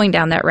aren't going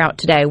down that route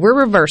today. We're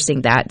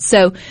reversing that.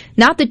 So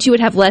not that you would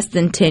have less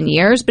than 10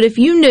 years, but if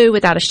you knew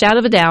without a shadow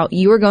of a doubt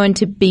you were going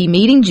to be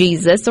meeting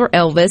Jesus or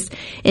Elvis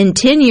in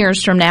 10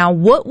 years from now,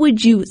 what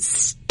would you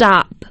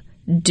stop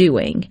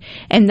doing?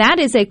 And that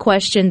is a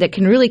question that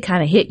can really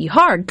kind of hit you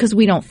hard because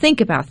we don't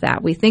think about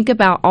that. We think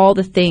about all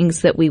the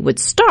things that we would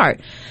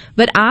start.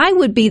 But I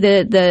would be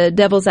the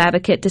devil's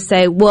advocate to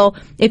say, well,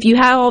 if you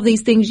have all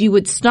these things you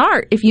would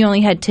start, if you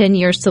only had 10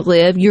 years to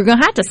live, you're going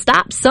to have to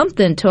stop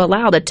something to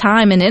allow the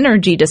time and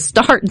energy to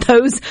start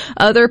those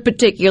other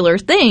particular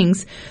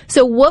things.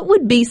 So what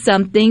would be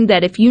something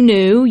that if you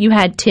knew you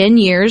had 10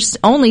 years,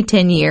 only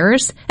 10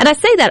 years, and I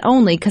say that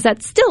only because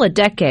that's still a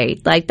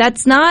decade. Like,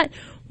 that's not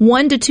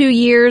 1 to 2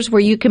 years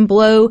where you can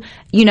blow,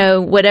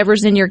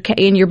 whatever's in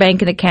your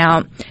banking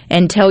account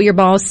and tell your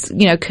boss,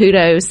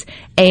 kudos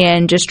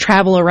and just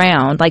travel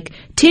around. Like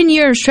 10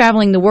 years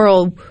traveling the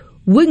world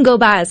wouldn't go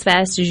by as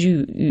fast as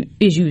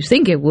you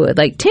think it would.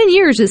 Like 10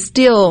 years is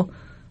still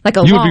like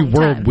a long time. You would be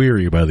world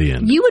weary by the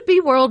end. You would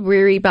be world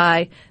weary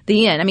by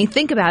the end. I mean,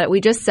 think about it.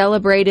 We just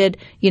celebrated,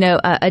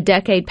 a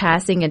decade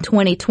passing in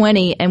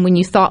 2020. And when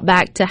you thought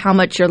back to how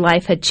much your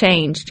life had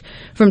changed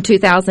from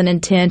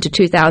 2010 to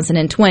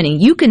 2020,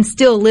 you can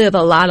still live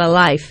a lot of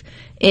life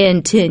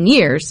in 10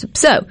 years.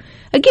 So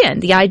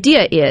again, the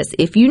idea is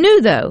if you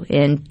knew though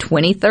in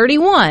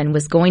 2031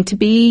 was going to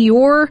be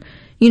your,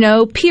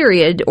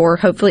 period or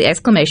hopefully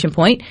exclamation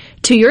point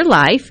to your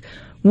life,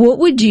 what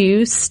would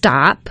you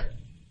stop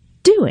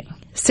doing?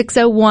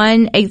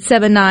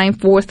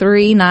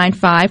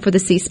 601-879-4395 for the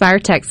C Spire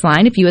text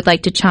line if you would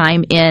like to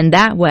chime in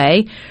that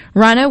way.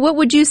 Rhino, what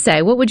would you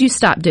say? What would you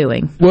stop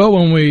doing? Well,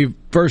 when we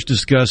first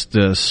discussed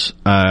this,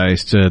 I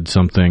said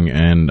something,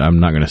 and I'm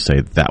not going to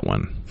say that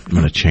one. I'm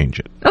going to change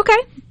it. Okay.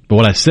 But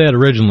what I said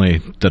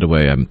originally, that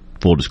way I'm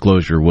full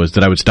disclosure, was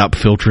that I would stop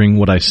filtering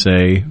what I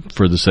say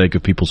for the sake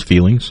of people's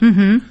feelings.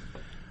 Mm-hmm.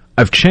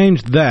 I've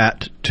changed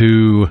that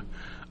to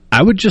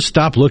I would just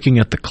stop looking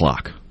at the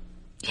clock.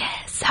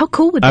 Yes. How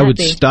cool would that be? I would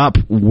stop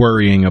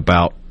worrying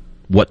about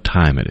what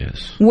time it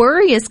is.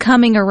 Worry is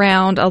coming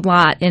around a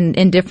lot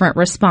in different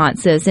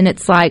responses. And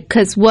it's like,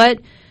 because what,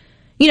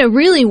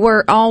 really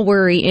where all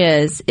worry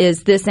is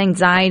this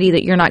anxiety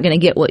that you're not going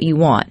to get what you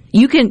want.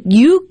 You can,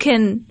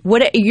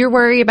 you're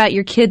worried about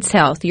your kid's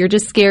health. You're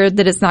just scared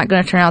that it's not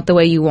going to turn out the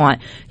way you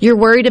want. You're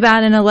worried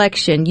about an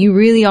election. You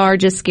really are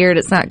just scared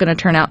it's not going to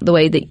turn out the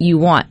way that you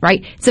want,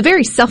 right? It's a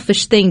very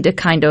selfish thing to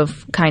kind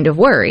of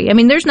worry. I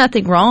mean, there's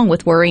nothing wrong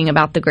with worrying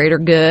about the greater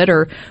good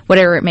or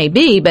whatever it may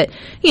be, but,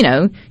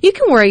 you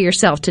can worry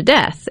yourself to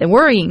death, and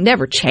worrying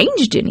never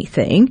changed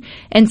anything.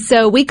 And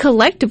so we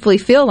collectively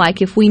feel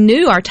like if we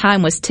knew our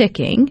time was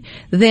ticking,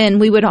 then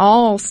we would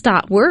all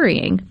stop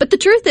worrying. But the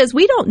truth is,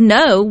 we don't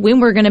know when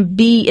we're going to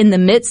be in the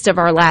midst of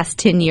our last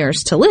 10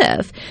 years to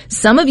live.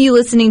 Some of you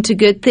listening to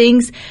Good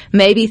Things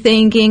may be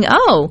thinking,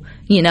 I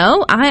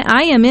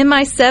am in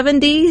my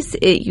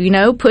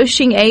 70s,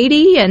 pushing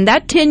 80, and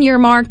that 10-year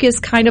mark is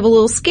kind of a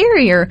little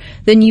scarier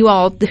than you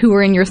all who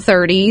are in your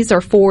 30s or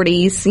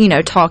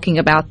 40s, talking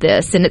about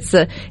this. And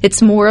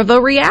it's more of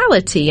a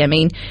reality. I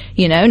mean,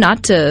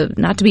 not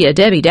to be a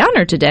Debbie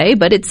Downer today,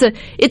 but it's a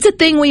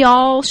thing we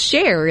all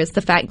share, is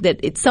the fact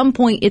that at some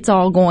point it's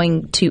all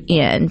going to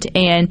end.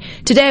 And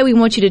today we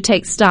want you to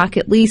take stock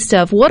at least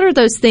of what are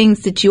those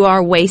things that you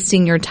are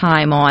wasting your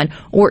time on,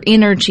 or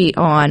energy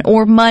on,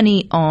 or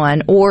money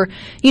on, or,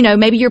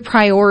 maybe your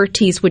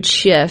priorities would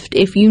shift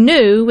if you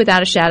knew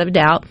without a shadow of a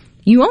doubt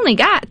you only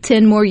got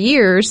 10 more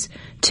years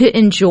to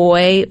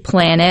enjoy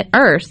planet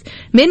Earth.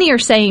 Many are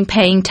saying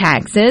paying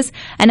taxes,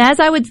 and as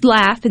I would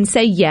laugh and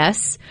say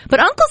yes, but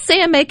Uncle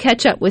Sam may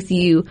catch up with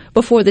you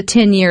before the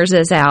 10 years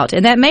is out,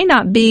 and that may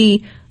not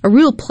be a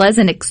real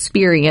pleasant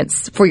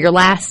experience for your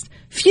last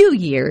few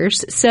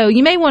years, so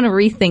you may want to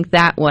rethink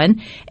that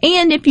one.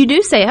 And if you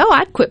do say,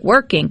 I'd quit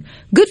working,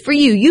 good for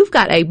you. You've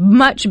got a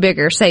much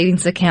bigger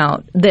savings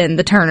account than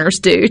the Turners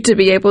do to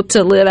be able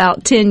to live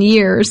out 10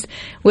 years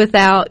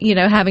without,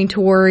 having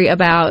to worry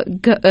about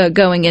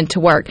going into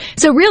work.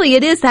 So really,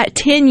 it is that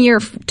 10-year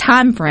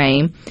time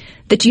frame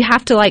that you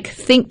have to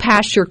think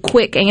past your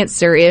quick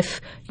answer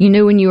if you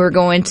knew when you were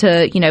going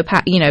to,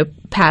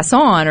 pass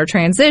on or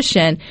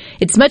transition.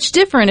 It's much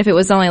different if it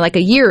was only a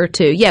year or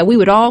two. Yeah, we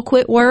would all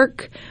quit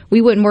work.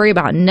 We wouldn't worry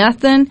about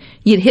nothing.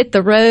 You'd hit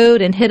the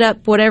road and hit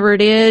up whatever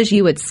it is.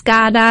 You would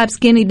skydive,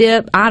 skinny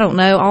dip, I don't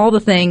know, all the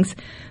things.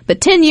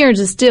 But 10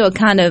 years is still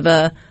kind of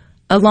a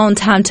long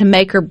time to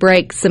make or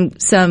break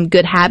some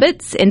good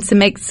habits and to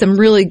make some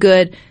really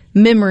good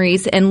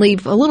memories and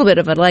leave a little bit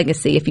of a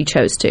legacy if you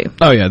chose to.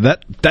 Oh yeah,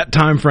 that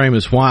time frame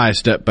is why I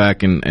stepped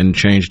back and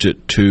changed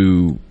it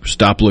to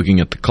stop looking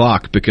at the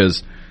clock,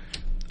 because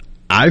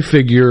I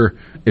figure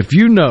if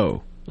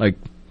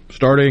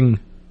starting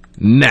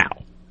now,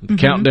 the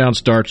countdown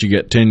starts, you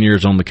get 10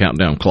 years on the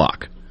countdown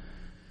clock.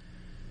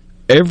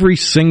 Every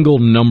single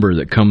number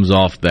that comes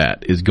off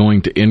that is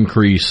going to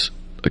increase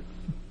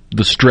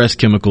the stress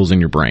chemicals in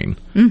your brain.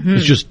 Mm-hmm.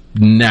 It's just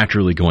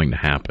naturally going to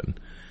happen.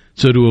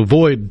 So to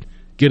avoid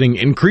getting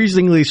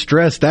increasingly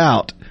stressed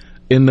out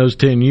in those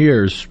 10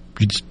 years,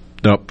 you just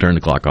turn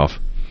the clock off.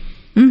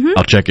 Mm-hmm.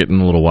 I'll check it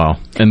in a little while.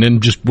 And then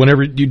just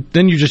whenever you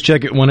just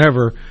check it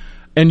whenever.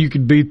 And you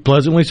could be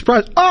pleasantly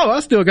surprised. Oh,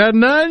 I still got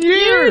 9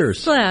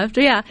 years left.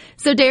 Yeah.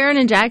 So Darren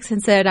and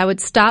Jackson said I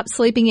would stop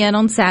sleeping in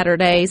on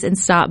Saturdays and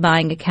stop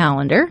buying a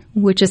calendar,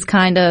 which is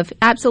kind of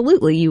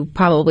absolutely you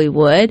probably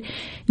would.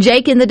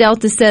 Jake in the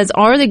Delta says,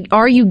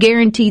 are you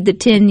guaranteed the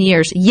 10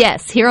 years?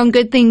 Yes. Here on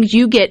Good Things,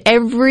 you get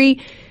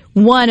every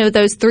one of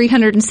those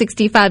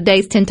 365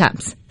 days 10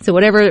 times. So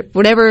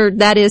whatever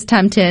that is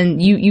times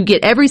 10, you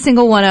get every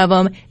single one of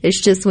them.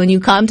 It's just when you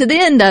come to the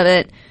end of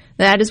it,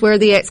 that is where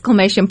the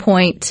exclamation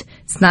point,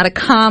 it's not a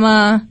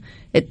comma,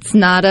 it's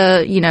not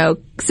a,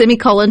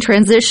 semicolon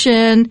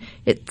transition,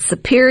 it's a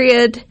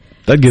period.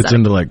 That gets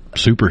into like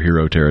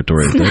superhero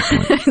territory at that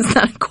point. It's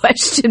not a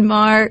question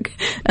mark.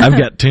 I've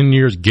got 10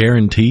 years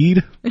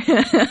guaranteed.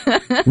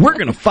 We're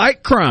going to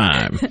fight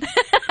crime.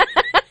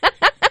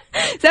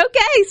 It's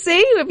okay. See,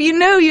 if you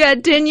knew you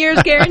had 10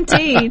 years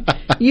guaranteed,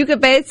 you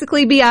could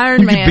basically be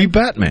Iron Man. You could be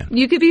Batman.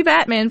 You could be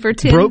Batman for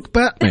 10. Broke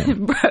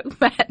Batman. Broke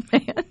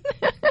Batman.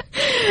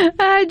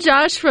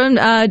 Josh from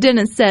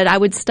Denton said, I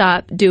would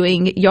stop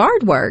doing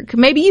yard work.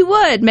 Maybe you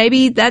would.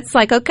 Maybe that's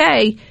like,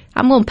 okay,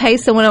 I'm going to pay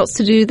someone else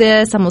to do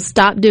this. I'm going to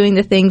stop doing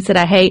the things that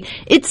I hate.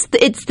 It's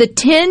the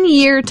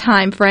 10-year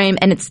time frame,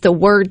 and it's the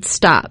word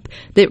stop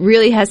that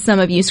really has some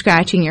of you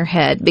scratching your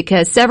head,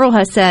 because several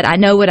have said, I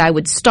know what I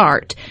would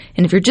start.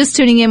 And if you're just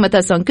tuning in with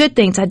us on Good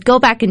Things, I'd go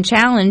back and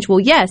challenge, well,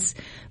 yes,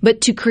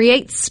 but to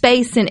create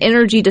space and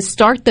energy to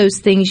start those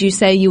things you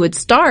say you would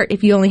start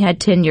if you only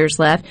had 10 years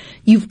left,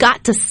 you've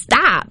got to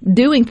stop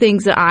doing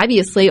things that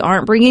obviously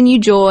aren't bringing you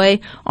joy,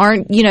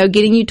 aren't,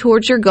 getting you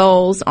towards your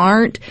goals,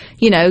 aren't,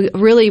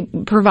 really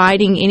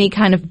providing any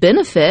kind of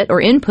benefit or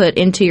input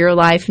into your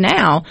life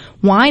now.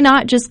 Why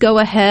not just go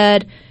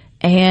ahead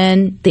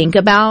and think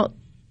about,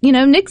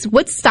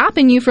 what's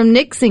stopping you from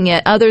nixing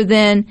it other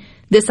than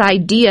this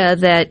idea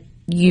that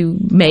you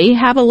may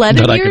have 11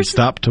 years? That I can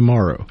stop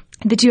tomorrow.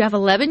 That you have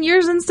 11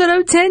 years instead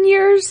of 10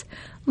 years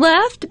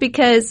left?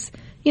 Because,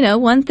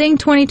 one thing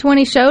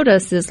 2020 showed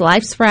us is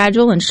life's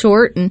fragile and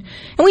short, and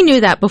we knew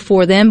that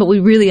before then, but we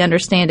really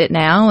understand it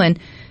now. And,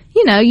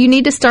 you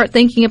need to start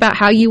thinking about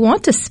how you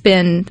want to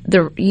spend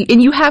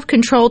and you have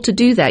control to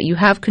do that. You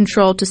have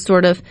control to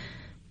sort of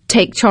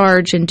take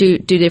charge and do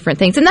different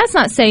things. And that's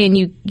not saying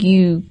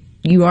you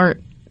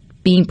aren't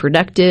being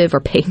productive or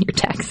paying your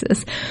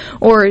taxes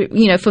or,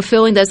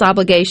 fulfilling those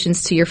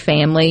obligations to your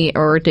family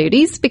or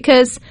duties,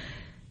 because,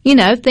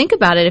 think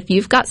about it. If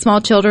you've got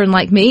small children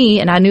like me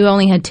and I knew I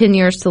only had 10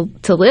 years to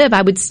live,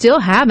 I would still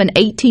have an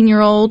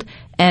 18-year-old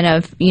and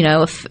a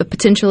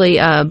potentially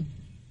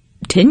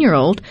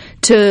 10-year-old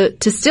to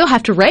still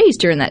have to raise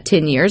during that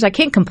 10 years. I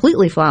can't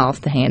completely fly off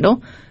the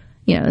handle.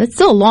 It's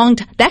still a long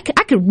time.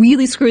 I could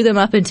really screw them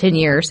up in 10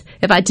 years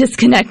if I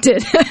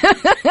disconnected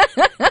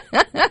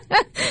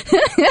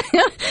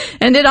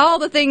and did all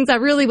the things I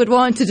really would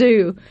want to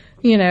do,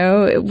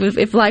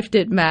 if life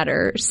did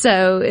matter.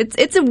 So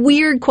it's a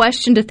weird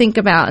question to think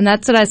about. And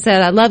that's what I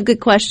said. I love good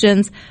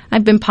questions.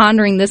 I've been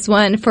pondering this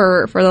one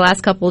for the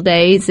last couple of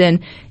days.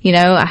 And,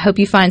 I hope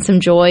you find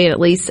some joy at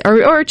least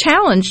or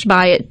challenged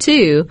by it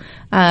too,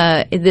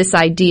 this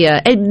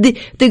idea. And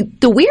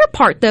the weird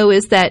part though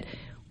is that,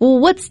 well,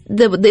 what's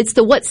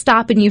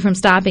stopping you from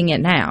stopping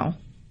it now?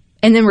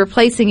 And then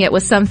replacing it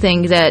with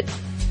something that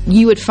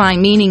you would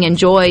find meaning and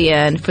joy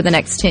in for the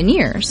next 10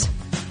 years.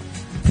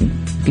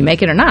 If you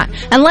make it or not.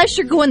 Unless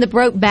you're going the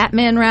broke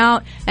Batman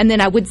route, and then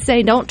I would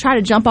say don't try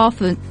to jump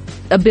off a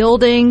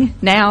building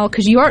now,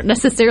 because you aren't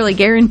necessarily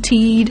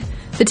guaranteed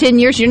the 10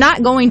 years. You're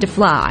not going to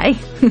fly.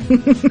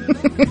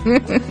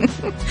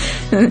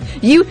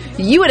 You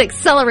would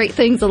accelerate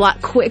things a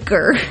lot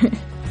quicker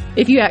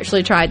if you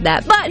actually tried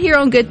that. But here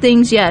on Good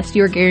Things, yes,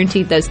 you're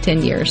guaranteed those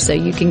 10 years, so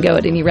you can go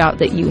at any route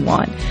that you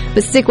want.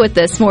 But stick with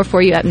this. More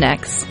for you up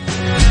next.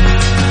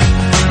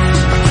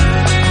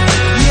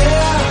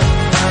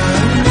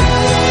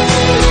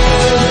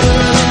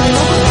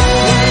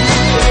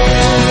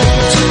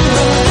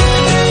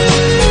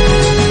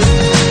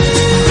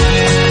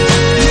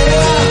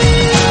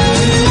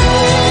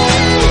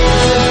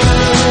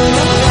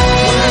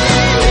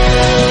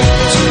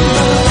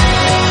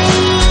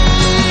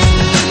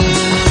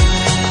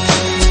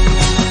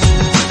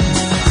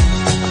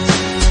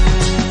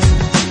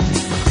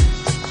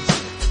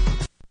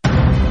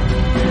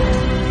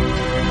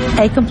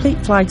 A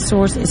Complete Flag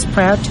Source is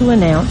proud to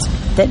announce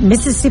that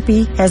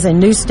Mississippi has a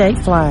new state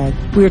flag.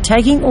 We are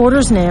taking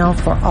orders now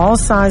for all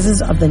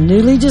sizes of the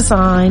newly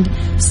designed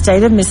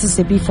State of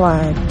Mississippi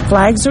flag.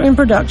 Flags are in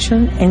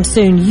production, and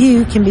soon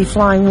you can be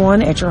flying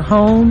one at your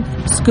home,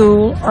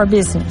 school, or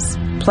business.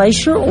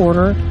 Place your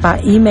order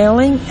by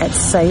emailing at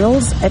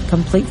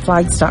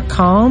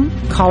sales@completeflags.com,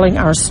 calling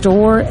our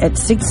store at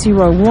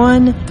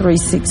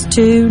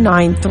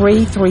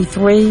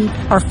 601-362-9333,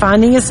 or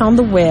finding us on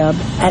the web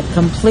at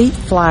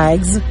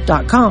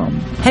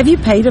completeflags.com. Have you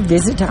paid a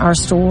visit to our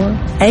store?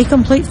 A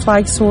Complete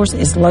Flag Source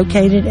is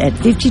located at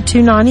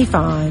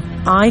 5295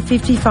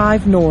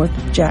 I-55 North,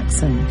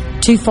 Jackson.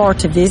 Too far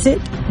to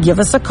visit? Give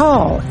us a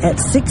call at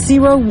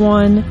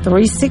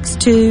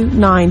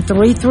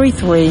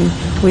 601-362-9333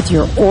 with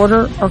your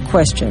order or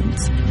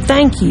questions.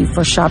 Thank you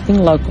for shopping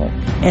local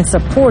and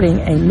supporting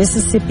a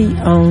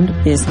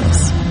Mississippi-owned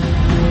business.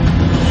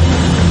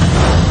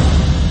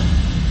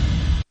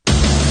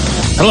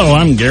 Hello,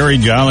 I'm Gary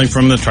Jolly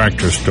from the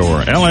Tractor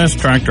Store. LS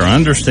Tractor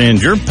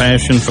understands your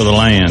passion for the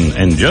land,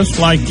 and just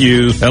like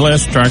you,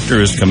 LS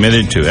Tractor is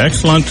committed to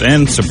excellence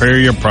and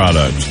superior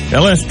products.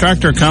 LS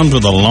Tractor comes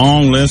with a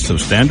long list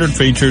of standard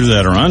features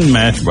that are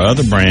unmatched by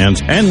other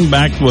brands and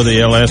backed with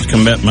the LS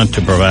commitment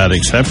to provide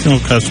exceptional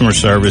customer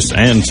service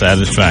and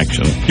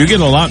satisfaction. You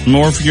get a lot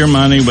more for your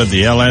money with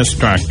the LS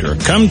Tractor.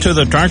 Come to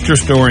the Tractor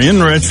Store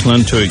in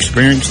Richland to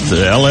experience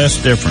the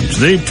LS difference.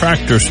 The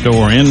Tractor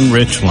Store in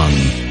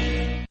Richland.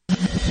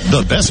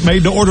 The best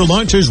made-to-order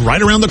lunch is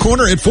right around the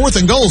corner at 4th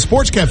and Gold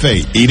Sports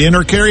Cafe. Eat in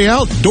or carry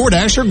out,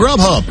 DoorDash or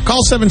Grubhub.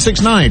 Call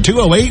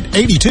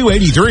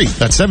 769-208-8283.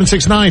 That's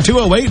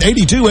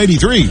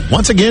 769-208-8283.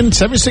 Once again,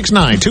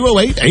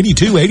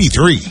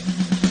 769-208-8283.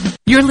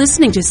 You're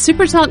listening to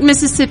Super Talk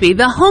Mississippi,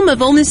 the home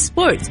of Ole Miss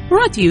sports,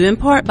 brought to you in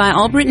part by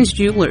Albritton's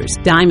Jewelers,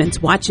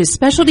 diamonds, watches,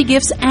 specialty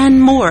gifts, and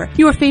more.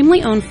 Your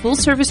family-owned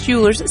full-service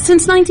jewelers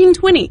since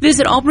 1920.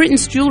 Visit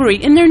Albritton's Jewelry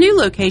in their new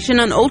location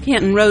on Old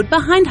Canton Road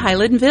behind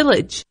Highland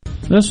Village.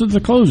 This is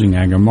the closing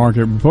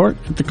agri-market report.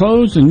 At the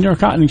close, the New York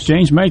Cotton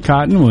Exchange, May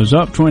cotton was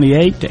up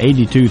 28 to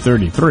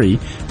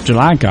 82.33.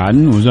 July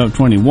cotton was up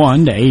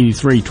 21 to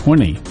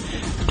 83.20.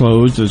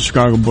 Closed at the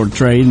Chicago Board of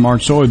Trade,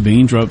 March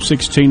soybeans were up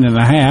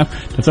 16.5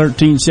 to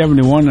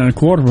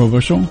 13.71 per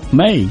bushel.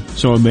 May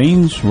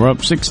soybeans were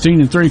up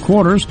 16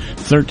 3/4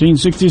 to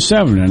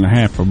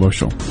 13.67 per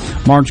bushel.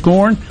 March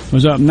corn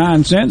was up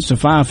 9 cents to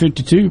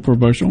 5.52 per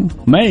bushel.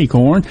 May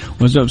corn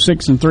was up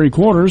 6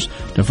 3/4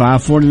 to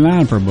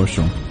 5.49 per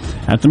bushel.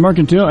 At the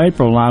Mercantile,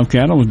 April live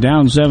cattle was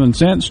down 7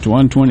 cents to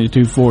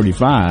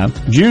 122.45.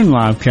 June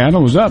live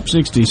cattle was up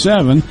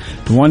 67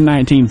 to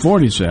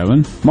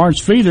 119.47.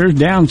 March feeders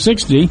down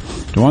 60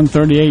 to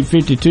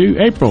 138.52.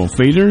 April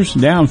feeders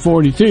down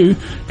 42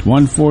 to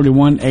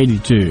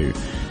 141.82.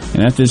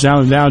 And at this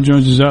hour, Dow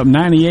Jones is up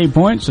 98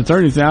 points to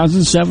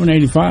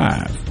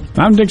 30,785.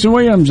 I'm Dixon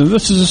Williams, and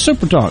this is a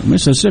Super Talk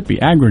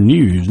Mississippi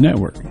Agri-News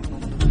Network.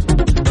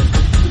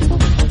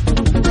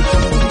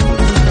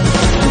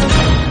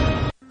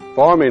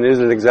 Farming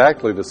isn't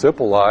exactly the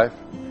simple life.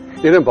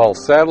 It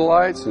involves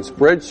satellites and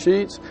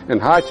spreadsheets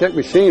and high-tech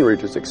machinery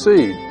to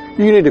succeed.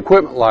 You need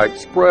equipment like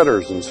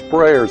spreaders and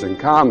sprayers and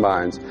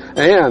combines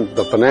and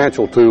the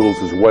financial tools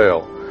as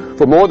well.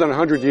 For more than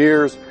 100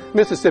 years,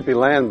 Mississippi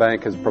Land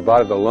Bank has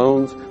provided the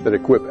loans that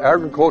equip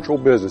agricultural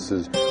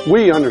businesses.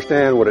 We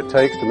understand what it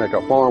takes to make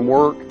a farm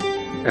work,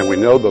 and we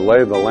know the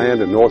lay of the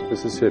land in North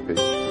Mississippi,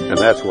 and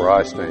that's where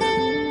I stand.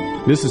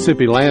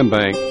 Mississippi Land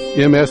Bank,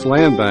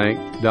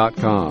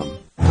 mslandbank.com.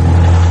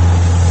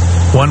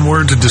 One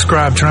word to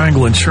describe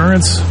Triangle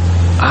Insurance?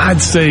 I'd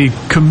say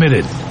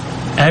committed.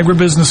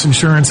 Agribusiness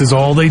insurance is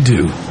all they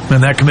do,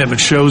 and that commitment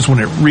shows when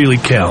it really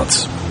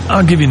counts.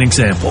 I'll give you an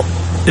example.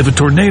 If a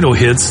tornado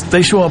hits,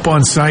 they show up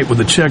on site with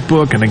a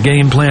checkbook and a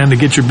game plan to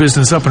get your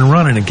business up and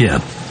running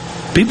again.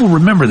 People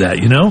remember that,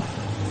 you know?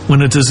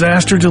 When a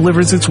disaster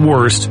delivers its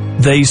worst,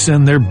 they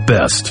send their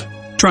best.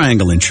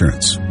 Triangle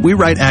Insurance. We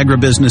write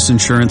agribusiness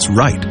insurance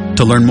right.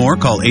 To learn more,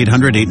 call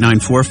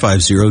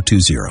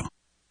 800-894-5020.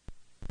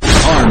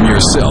 Arm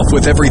yourself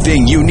with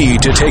everything you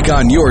need to take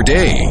on your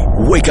day.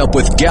 Wake up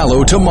with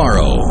Gallo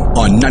tomorrow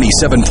on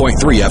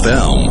 97.3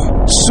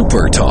 FM.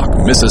 Super Talk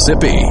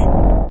Mississippi.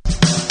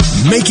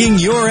 Making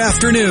your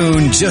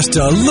afternoon just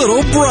a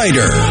little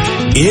brighter.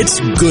 It's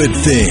Good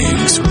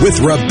Things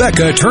with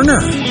Rebecca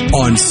Turner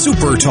on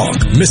Super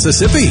Talk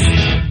Mississippi.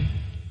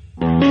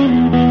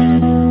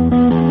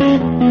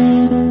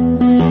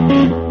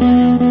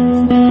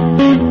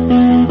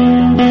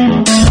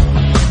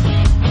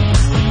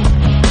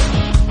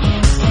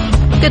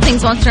 Good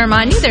Things wants to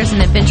remind you there's an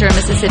adventure in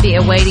Mississippi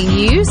awaiting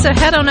you, so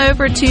head on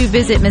over to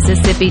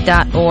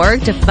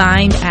visitmississippi.org to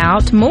find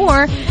out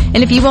more.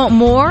 And if you want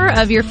more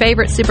of your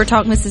favorite Super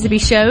Talk Mississippi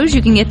shows,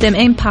 you can get them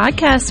in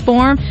podcast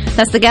form.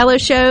 That's The Gallo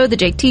Show, The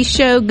JT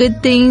Show,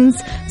 Good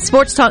Things,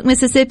 Sports Talk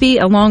Mississippi,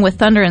 along with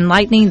Thunder and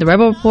Lightning, The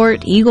Rebel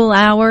Report, Eagle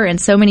Hour, and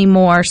so many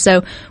more.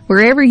 So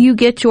wherever you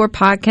get your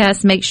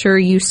podcasts, make sure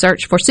you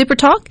search for Super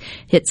Talk,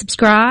 hit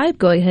subscribe,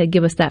 go ahead and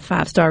give us that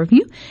 5-star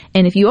review.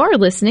 And if you are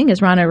listening,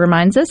 as Rhino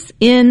reminds us,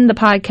 in the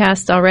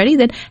podcast already,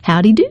 then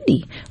howdy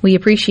doody. We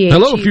appreciate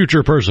Hello, you.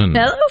 future person.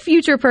 Hello,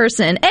 future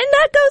person. And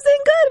that goes in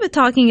good with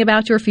talking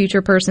about your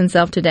future person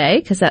self today,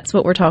 because that's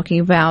what we're talking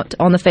about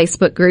on the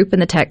Facebook group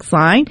and the text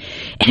line.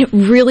 And it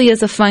really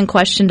is a fun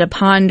question to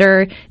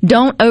ponder.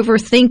 Don't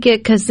overthink it,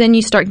 because then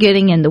you start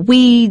getting in the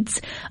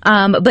weeds.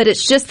 But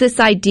it's just this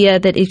idea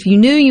that if you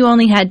knew you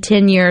only had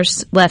 10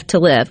 years left to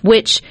live,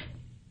 which,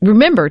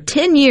 remember,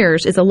 10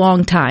 years is a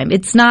long time.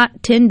 It's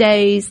not 10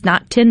 days,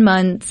 not 10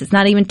 months. It's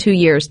not even 2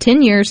 years.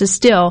 10 years is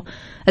still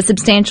a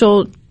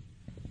substantial,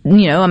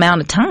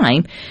 amount of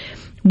time.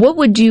 What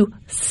would you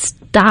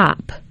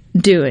stop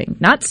doing?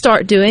 Not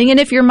start doing. And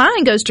if your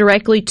mind goes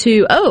directly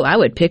to, I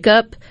would pick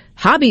up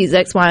hobbies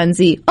X, Y, and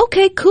Z.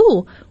 Okay,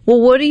 cool.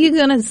 Well, what are you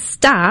going to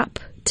stop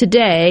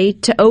today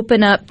to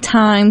open up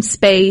time,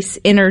 space,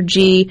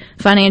 energy,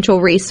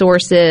 financial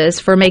resources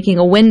for making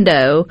a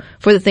window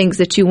for the things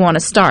that you want to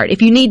start.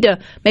 If you need to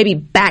maybe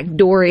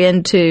backdoor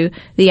into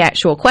the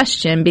actual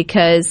question,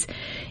 because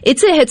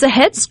it's a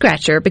head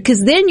scratcher,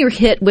 because then you're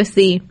hit with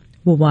the,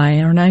 well,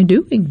 why aren't I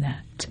doing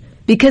that?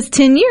 Because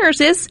 10 years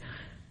is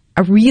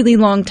a really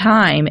long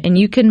time, and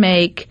you can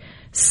make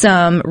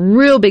some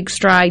real big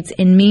strides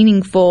in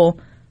meaningful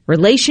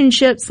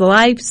relationships,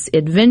 lives,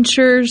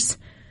 adventures.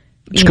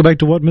 Let's go back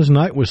to what Ms.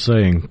 Knight was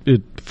saying.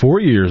 4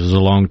 years is a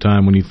long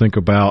time when you think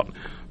about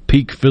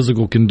peak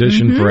physical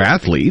condition for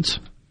athletes.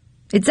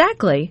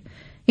 Exactly.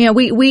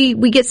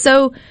 We get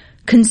so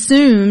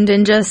consumed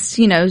and just,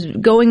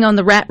 going on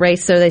the rat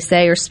race, so they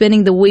say, or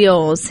spinning the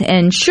wheels.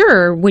 And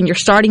sure, when you're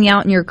starting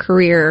out in your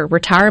career,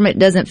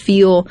 retirement it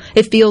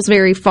feels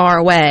very far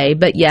away,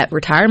 but yet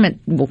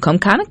retirement will come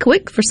kind of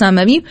quick for some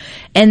of you.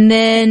 And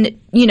then,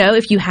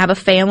 if you have a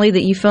family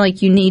that you feel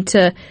like you need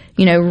to,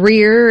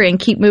 rear and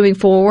keep moving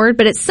forward.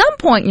 But at some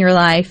point in your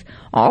life,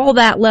 all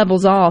that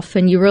levels off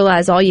and you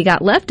realize all you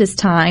got left is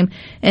time.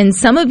 And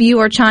some of you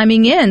are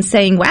chiming in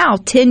saying, wow,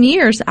 10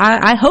 years.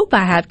 I hope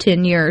I have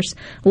 10 years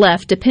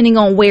left, depending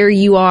on where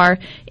you are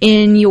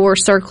in your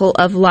circle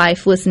of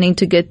life listening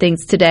to Good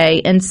Things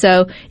Today. And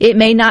so it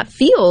may not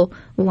feel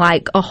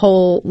like a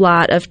whole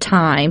lot of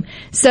time.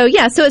 So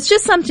it's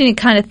just something to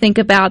kind of think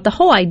about. The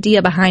whole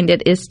idea behind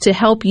it is to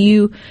help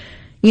you,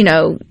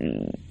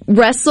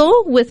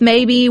 wrestle with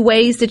maybe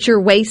ways that you're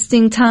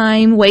wasting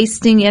time,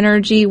 wasting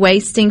energy,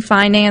 wasting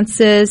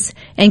finances.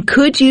 And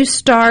could you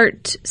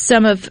start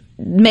some of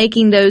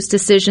making those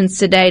decisions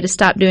today to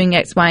stop doing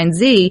X, Y, and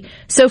Z?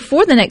 So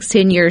for the next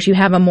 10 years, you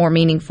have a more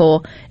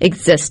meaningful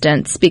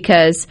existence.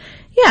 Because,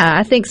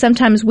 I think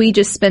sometimes we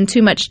just spend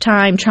too much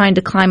time trying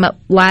to climb up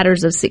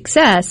ladders of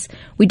success.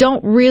 We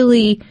don't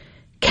really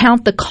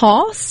count the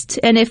cost,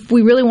 and if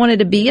we really wanted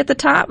to be at the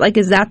top,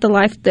 is that the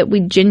life that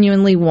we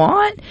genuinely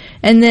want?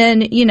 And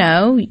then,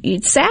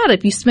 it's sad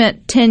if you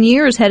spent 10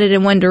 years headed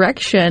in one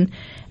direction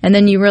and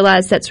then you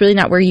realize that's really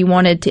not where you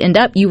wanted to end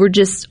up. You were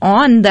just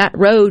on that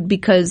road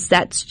because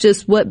that's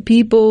just what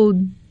people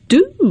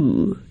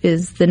do,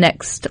 is the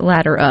next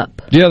ladder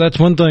up. Yeah, that's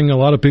one thing a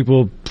lot of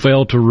people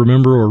fail to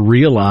remember or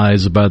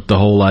realize about the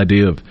whole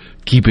idea of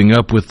keeping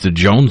up with the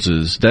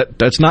Joneses.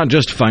 That's not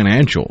just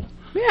financial.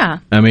 Yeah.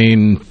 I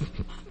mean,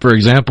 for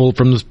example,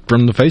 from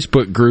the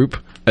Facebook group,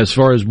 as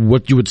far as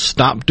what you would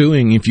stop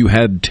doing if you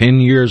had 10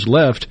 years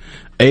left,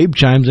 Abe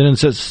chimes in and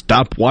says,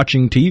 stop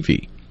watching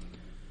TV.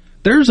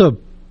 There's a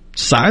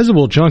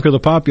sizable chunk of the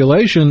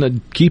population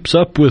that keeps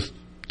up with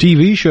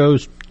TV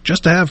shows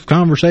just to have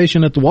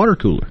conversation at the water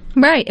cooler.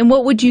 Right. And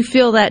what would you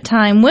fill that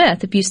time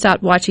with if you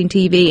stopped watching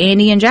TV?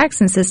 Andy and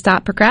Jackson says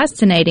stop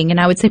procrastinating. And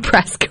I would say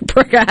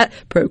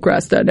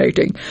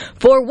procrastinating.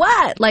 For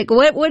what?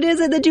 What is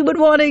it that you would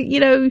want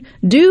to,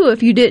 do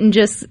if you didn't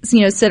just,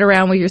 sit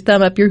around with your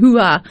thumb up your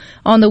hoo-ha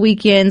on the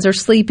weekends, or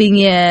sleeping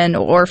in,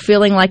 or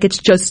feeling like it's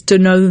just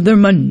another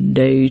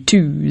Monday,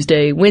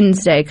 Tuesday,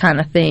 Wednesday kind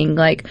of thing?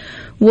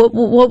 What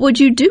would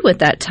you do with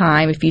that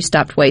time if you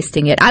stopped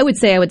wasting it? I would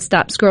say I would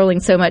stop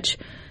scrolling so much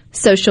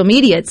social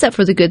media, except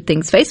for the Good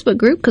Things Facebook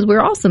group, because we're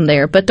awesome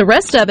there. But the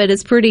rest of it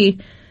is pretty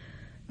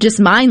just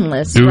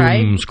mindless,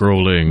 right? Doom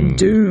scrolling.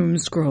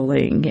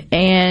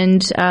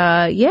 And,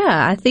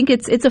 I think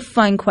it's a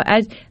fun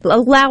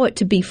allow it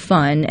to be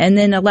fun, and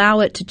then allow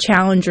it to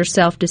challenge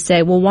yourself to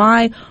say, well,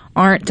 why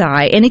aren't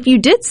I? And if you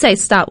did say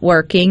stop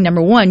working,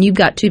 number one, you've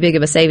got too big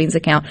of a savings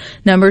account.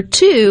 Number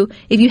two,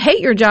 if you hate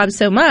your job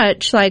so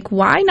much,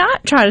 why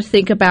not try to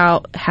think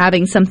about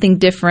having something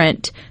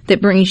different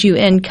that brings you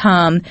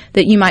income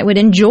that you would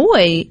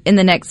enjoy in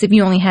the next, if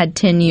you only had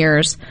 10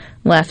 years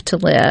left to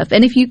live.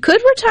 And if you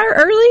could retire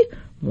early,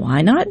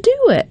 why not do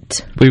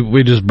it?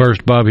 We just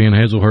burst Bobby and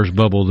Hazelhurst's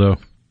bubble, though.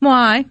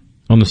 Why?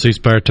 On the C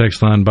Spire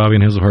text line, Bobby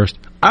and Hazelhurst,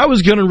 I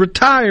was going to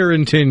retire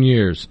in 10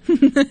 years.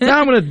 Now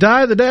I'm going to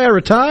die the day I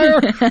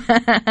retire.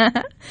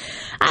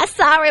 I'm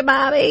sorry,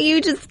 Bobby.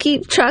 You just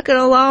keep trucking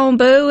along,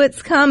 boo.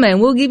 It's coming.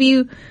 We'll give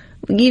you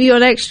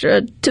an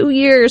extra 2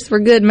 years for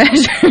good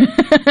measure.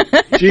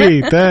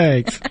 Gee,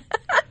 thanks.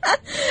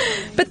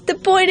 But the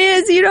point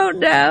is, you don't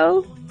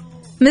know.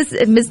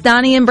 Miss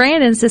Donnie and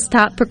Brandon says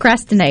stop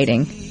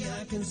procrastinating.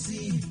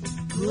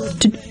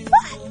 What?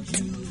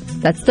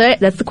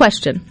 That's the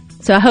question.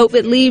 So I hope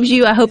it leaves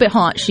you, I hope it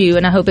haunts you,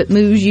 and I hope it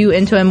moves you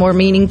into a more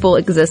meaningful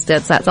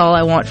existence. That's all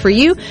I want for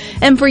you.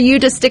 And for you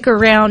to stick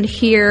around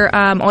here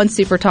on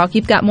Super Talk.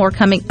 You've got more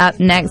coming up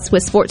next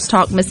with Sports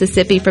Talk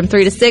Mississippi from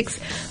 3 to 6.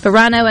 But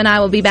Rhino and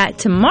I will be back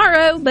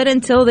tomorrow. But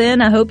until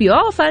then, I hope you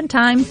all find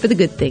time for the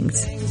good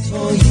things. Good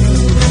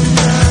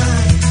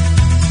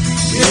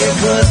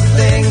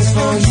things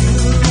for you.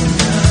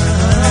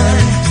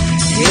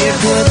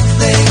 Good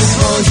things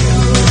for you.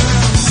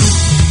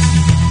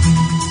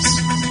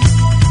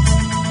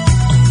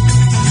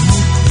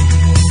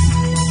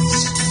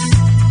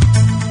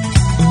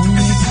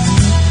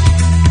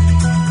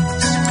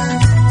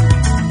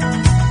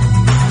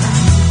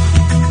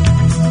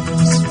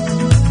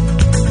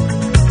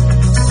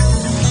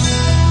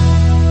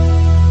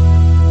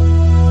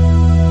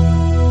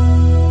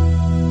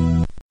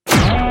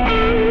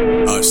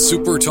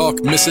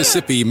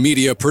 Mississippi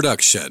Media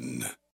Production.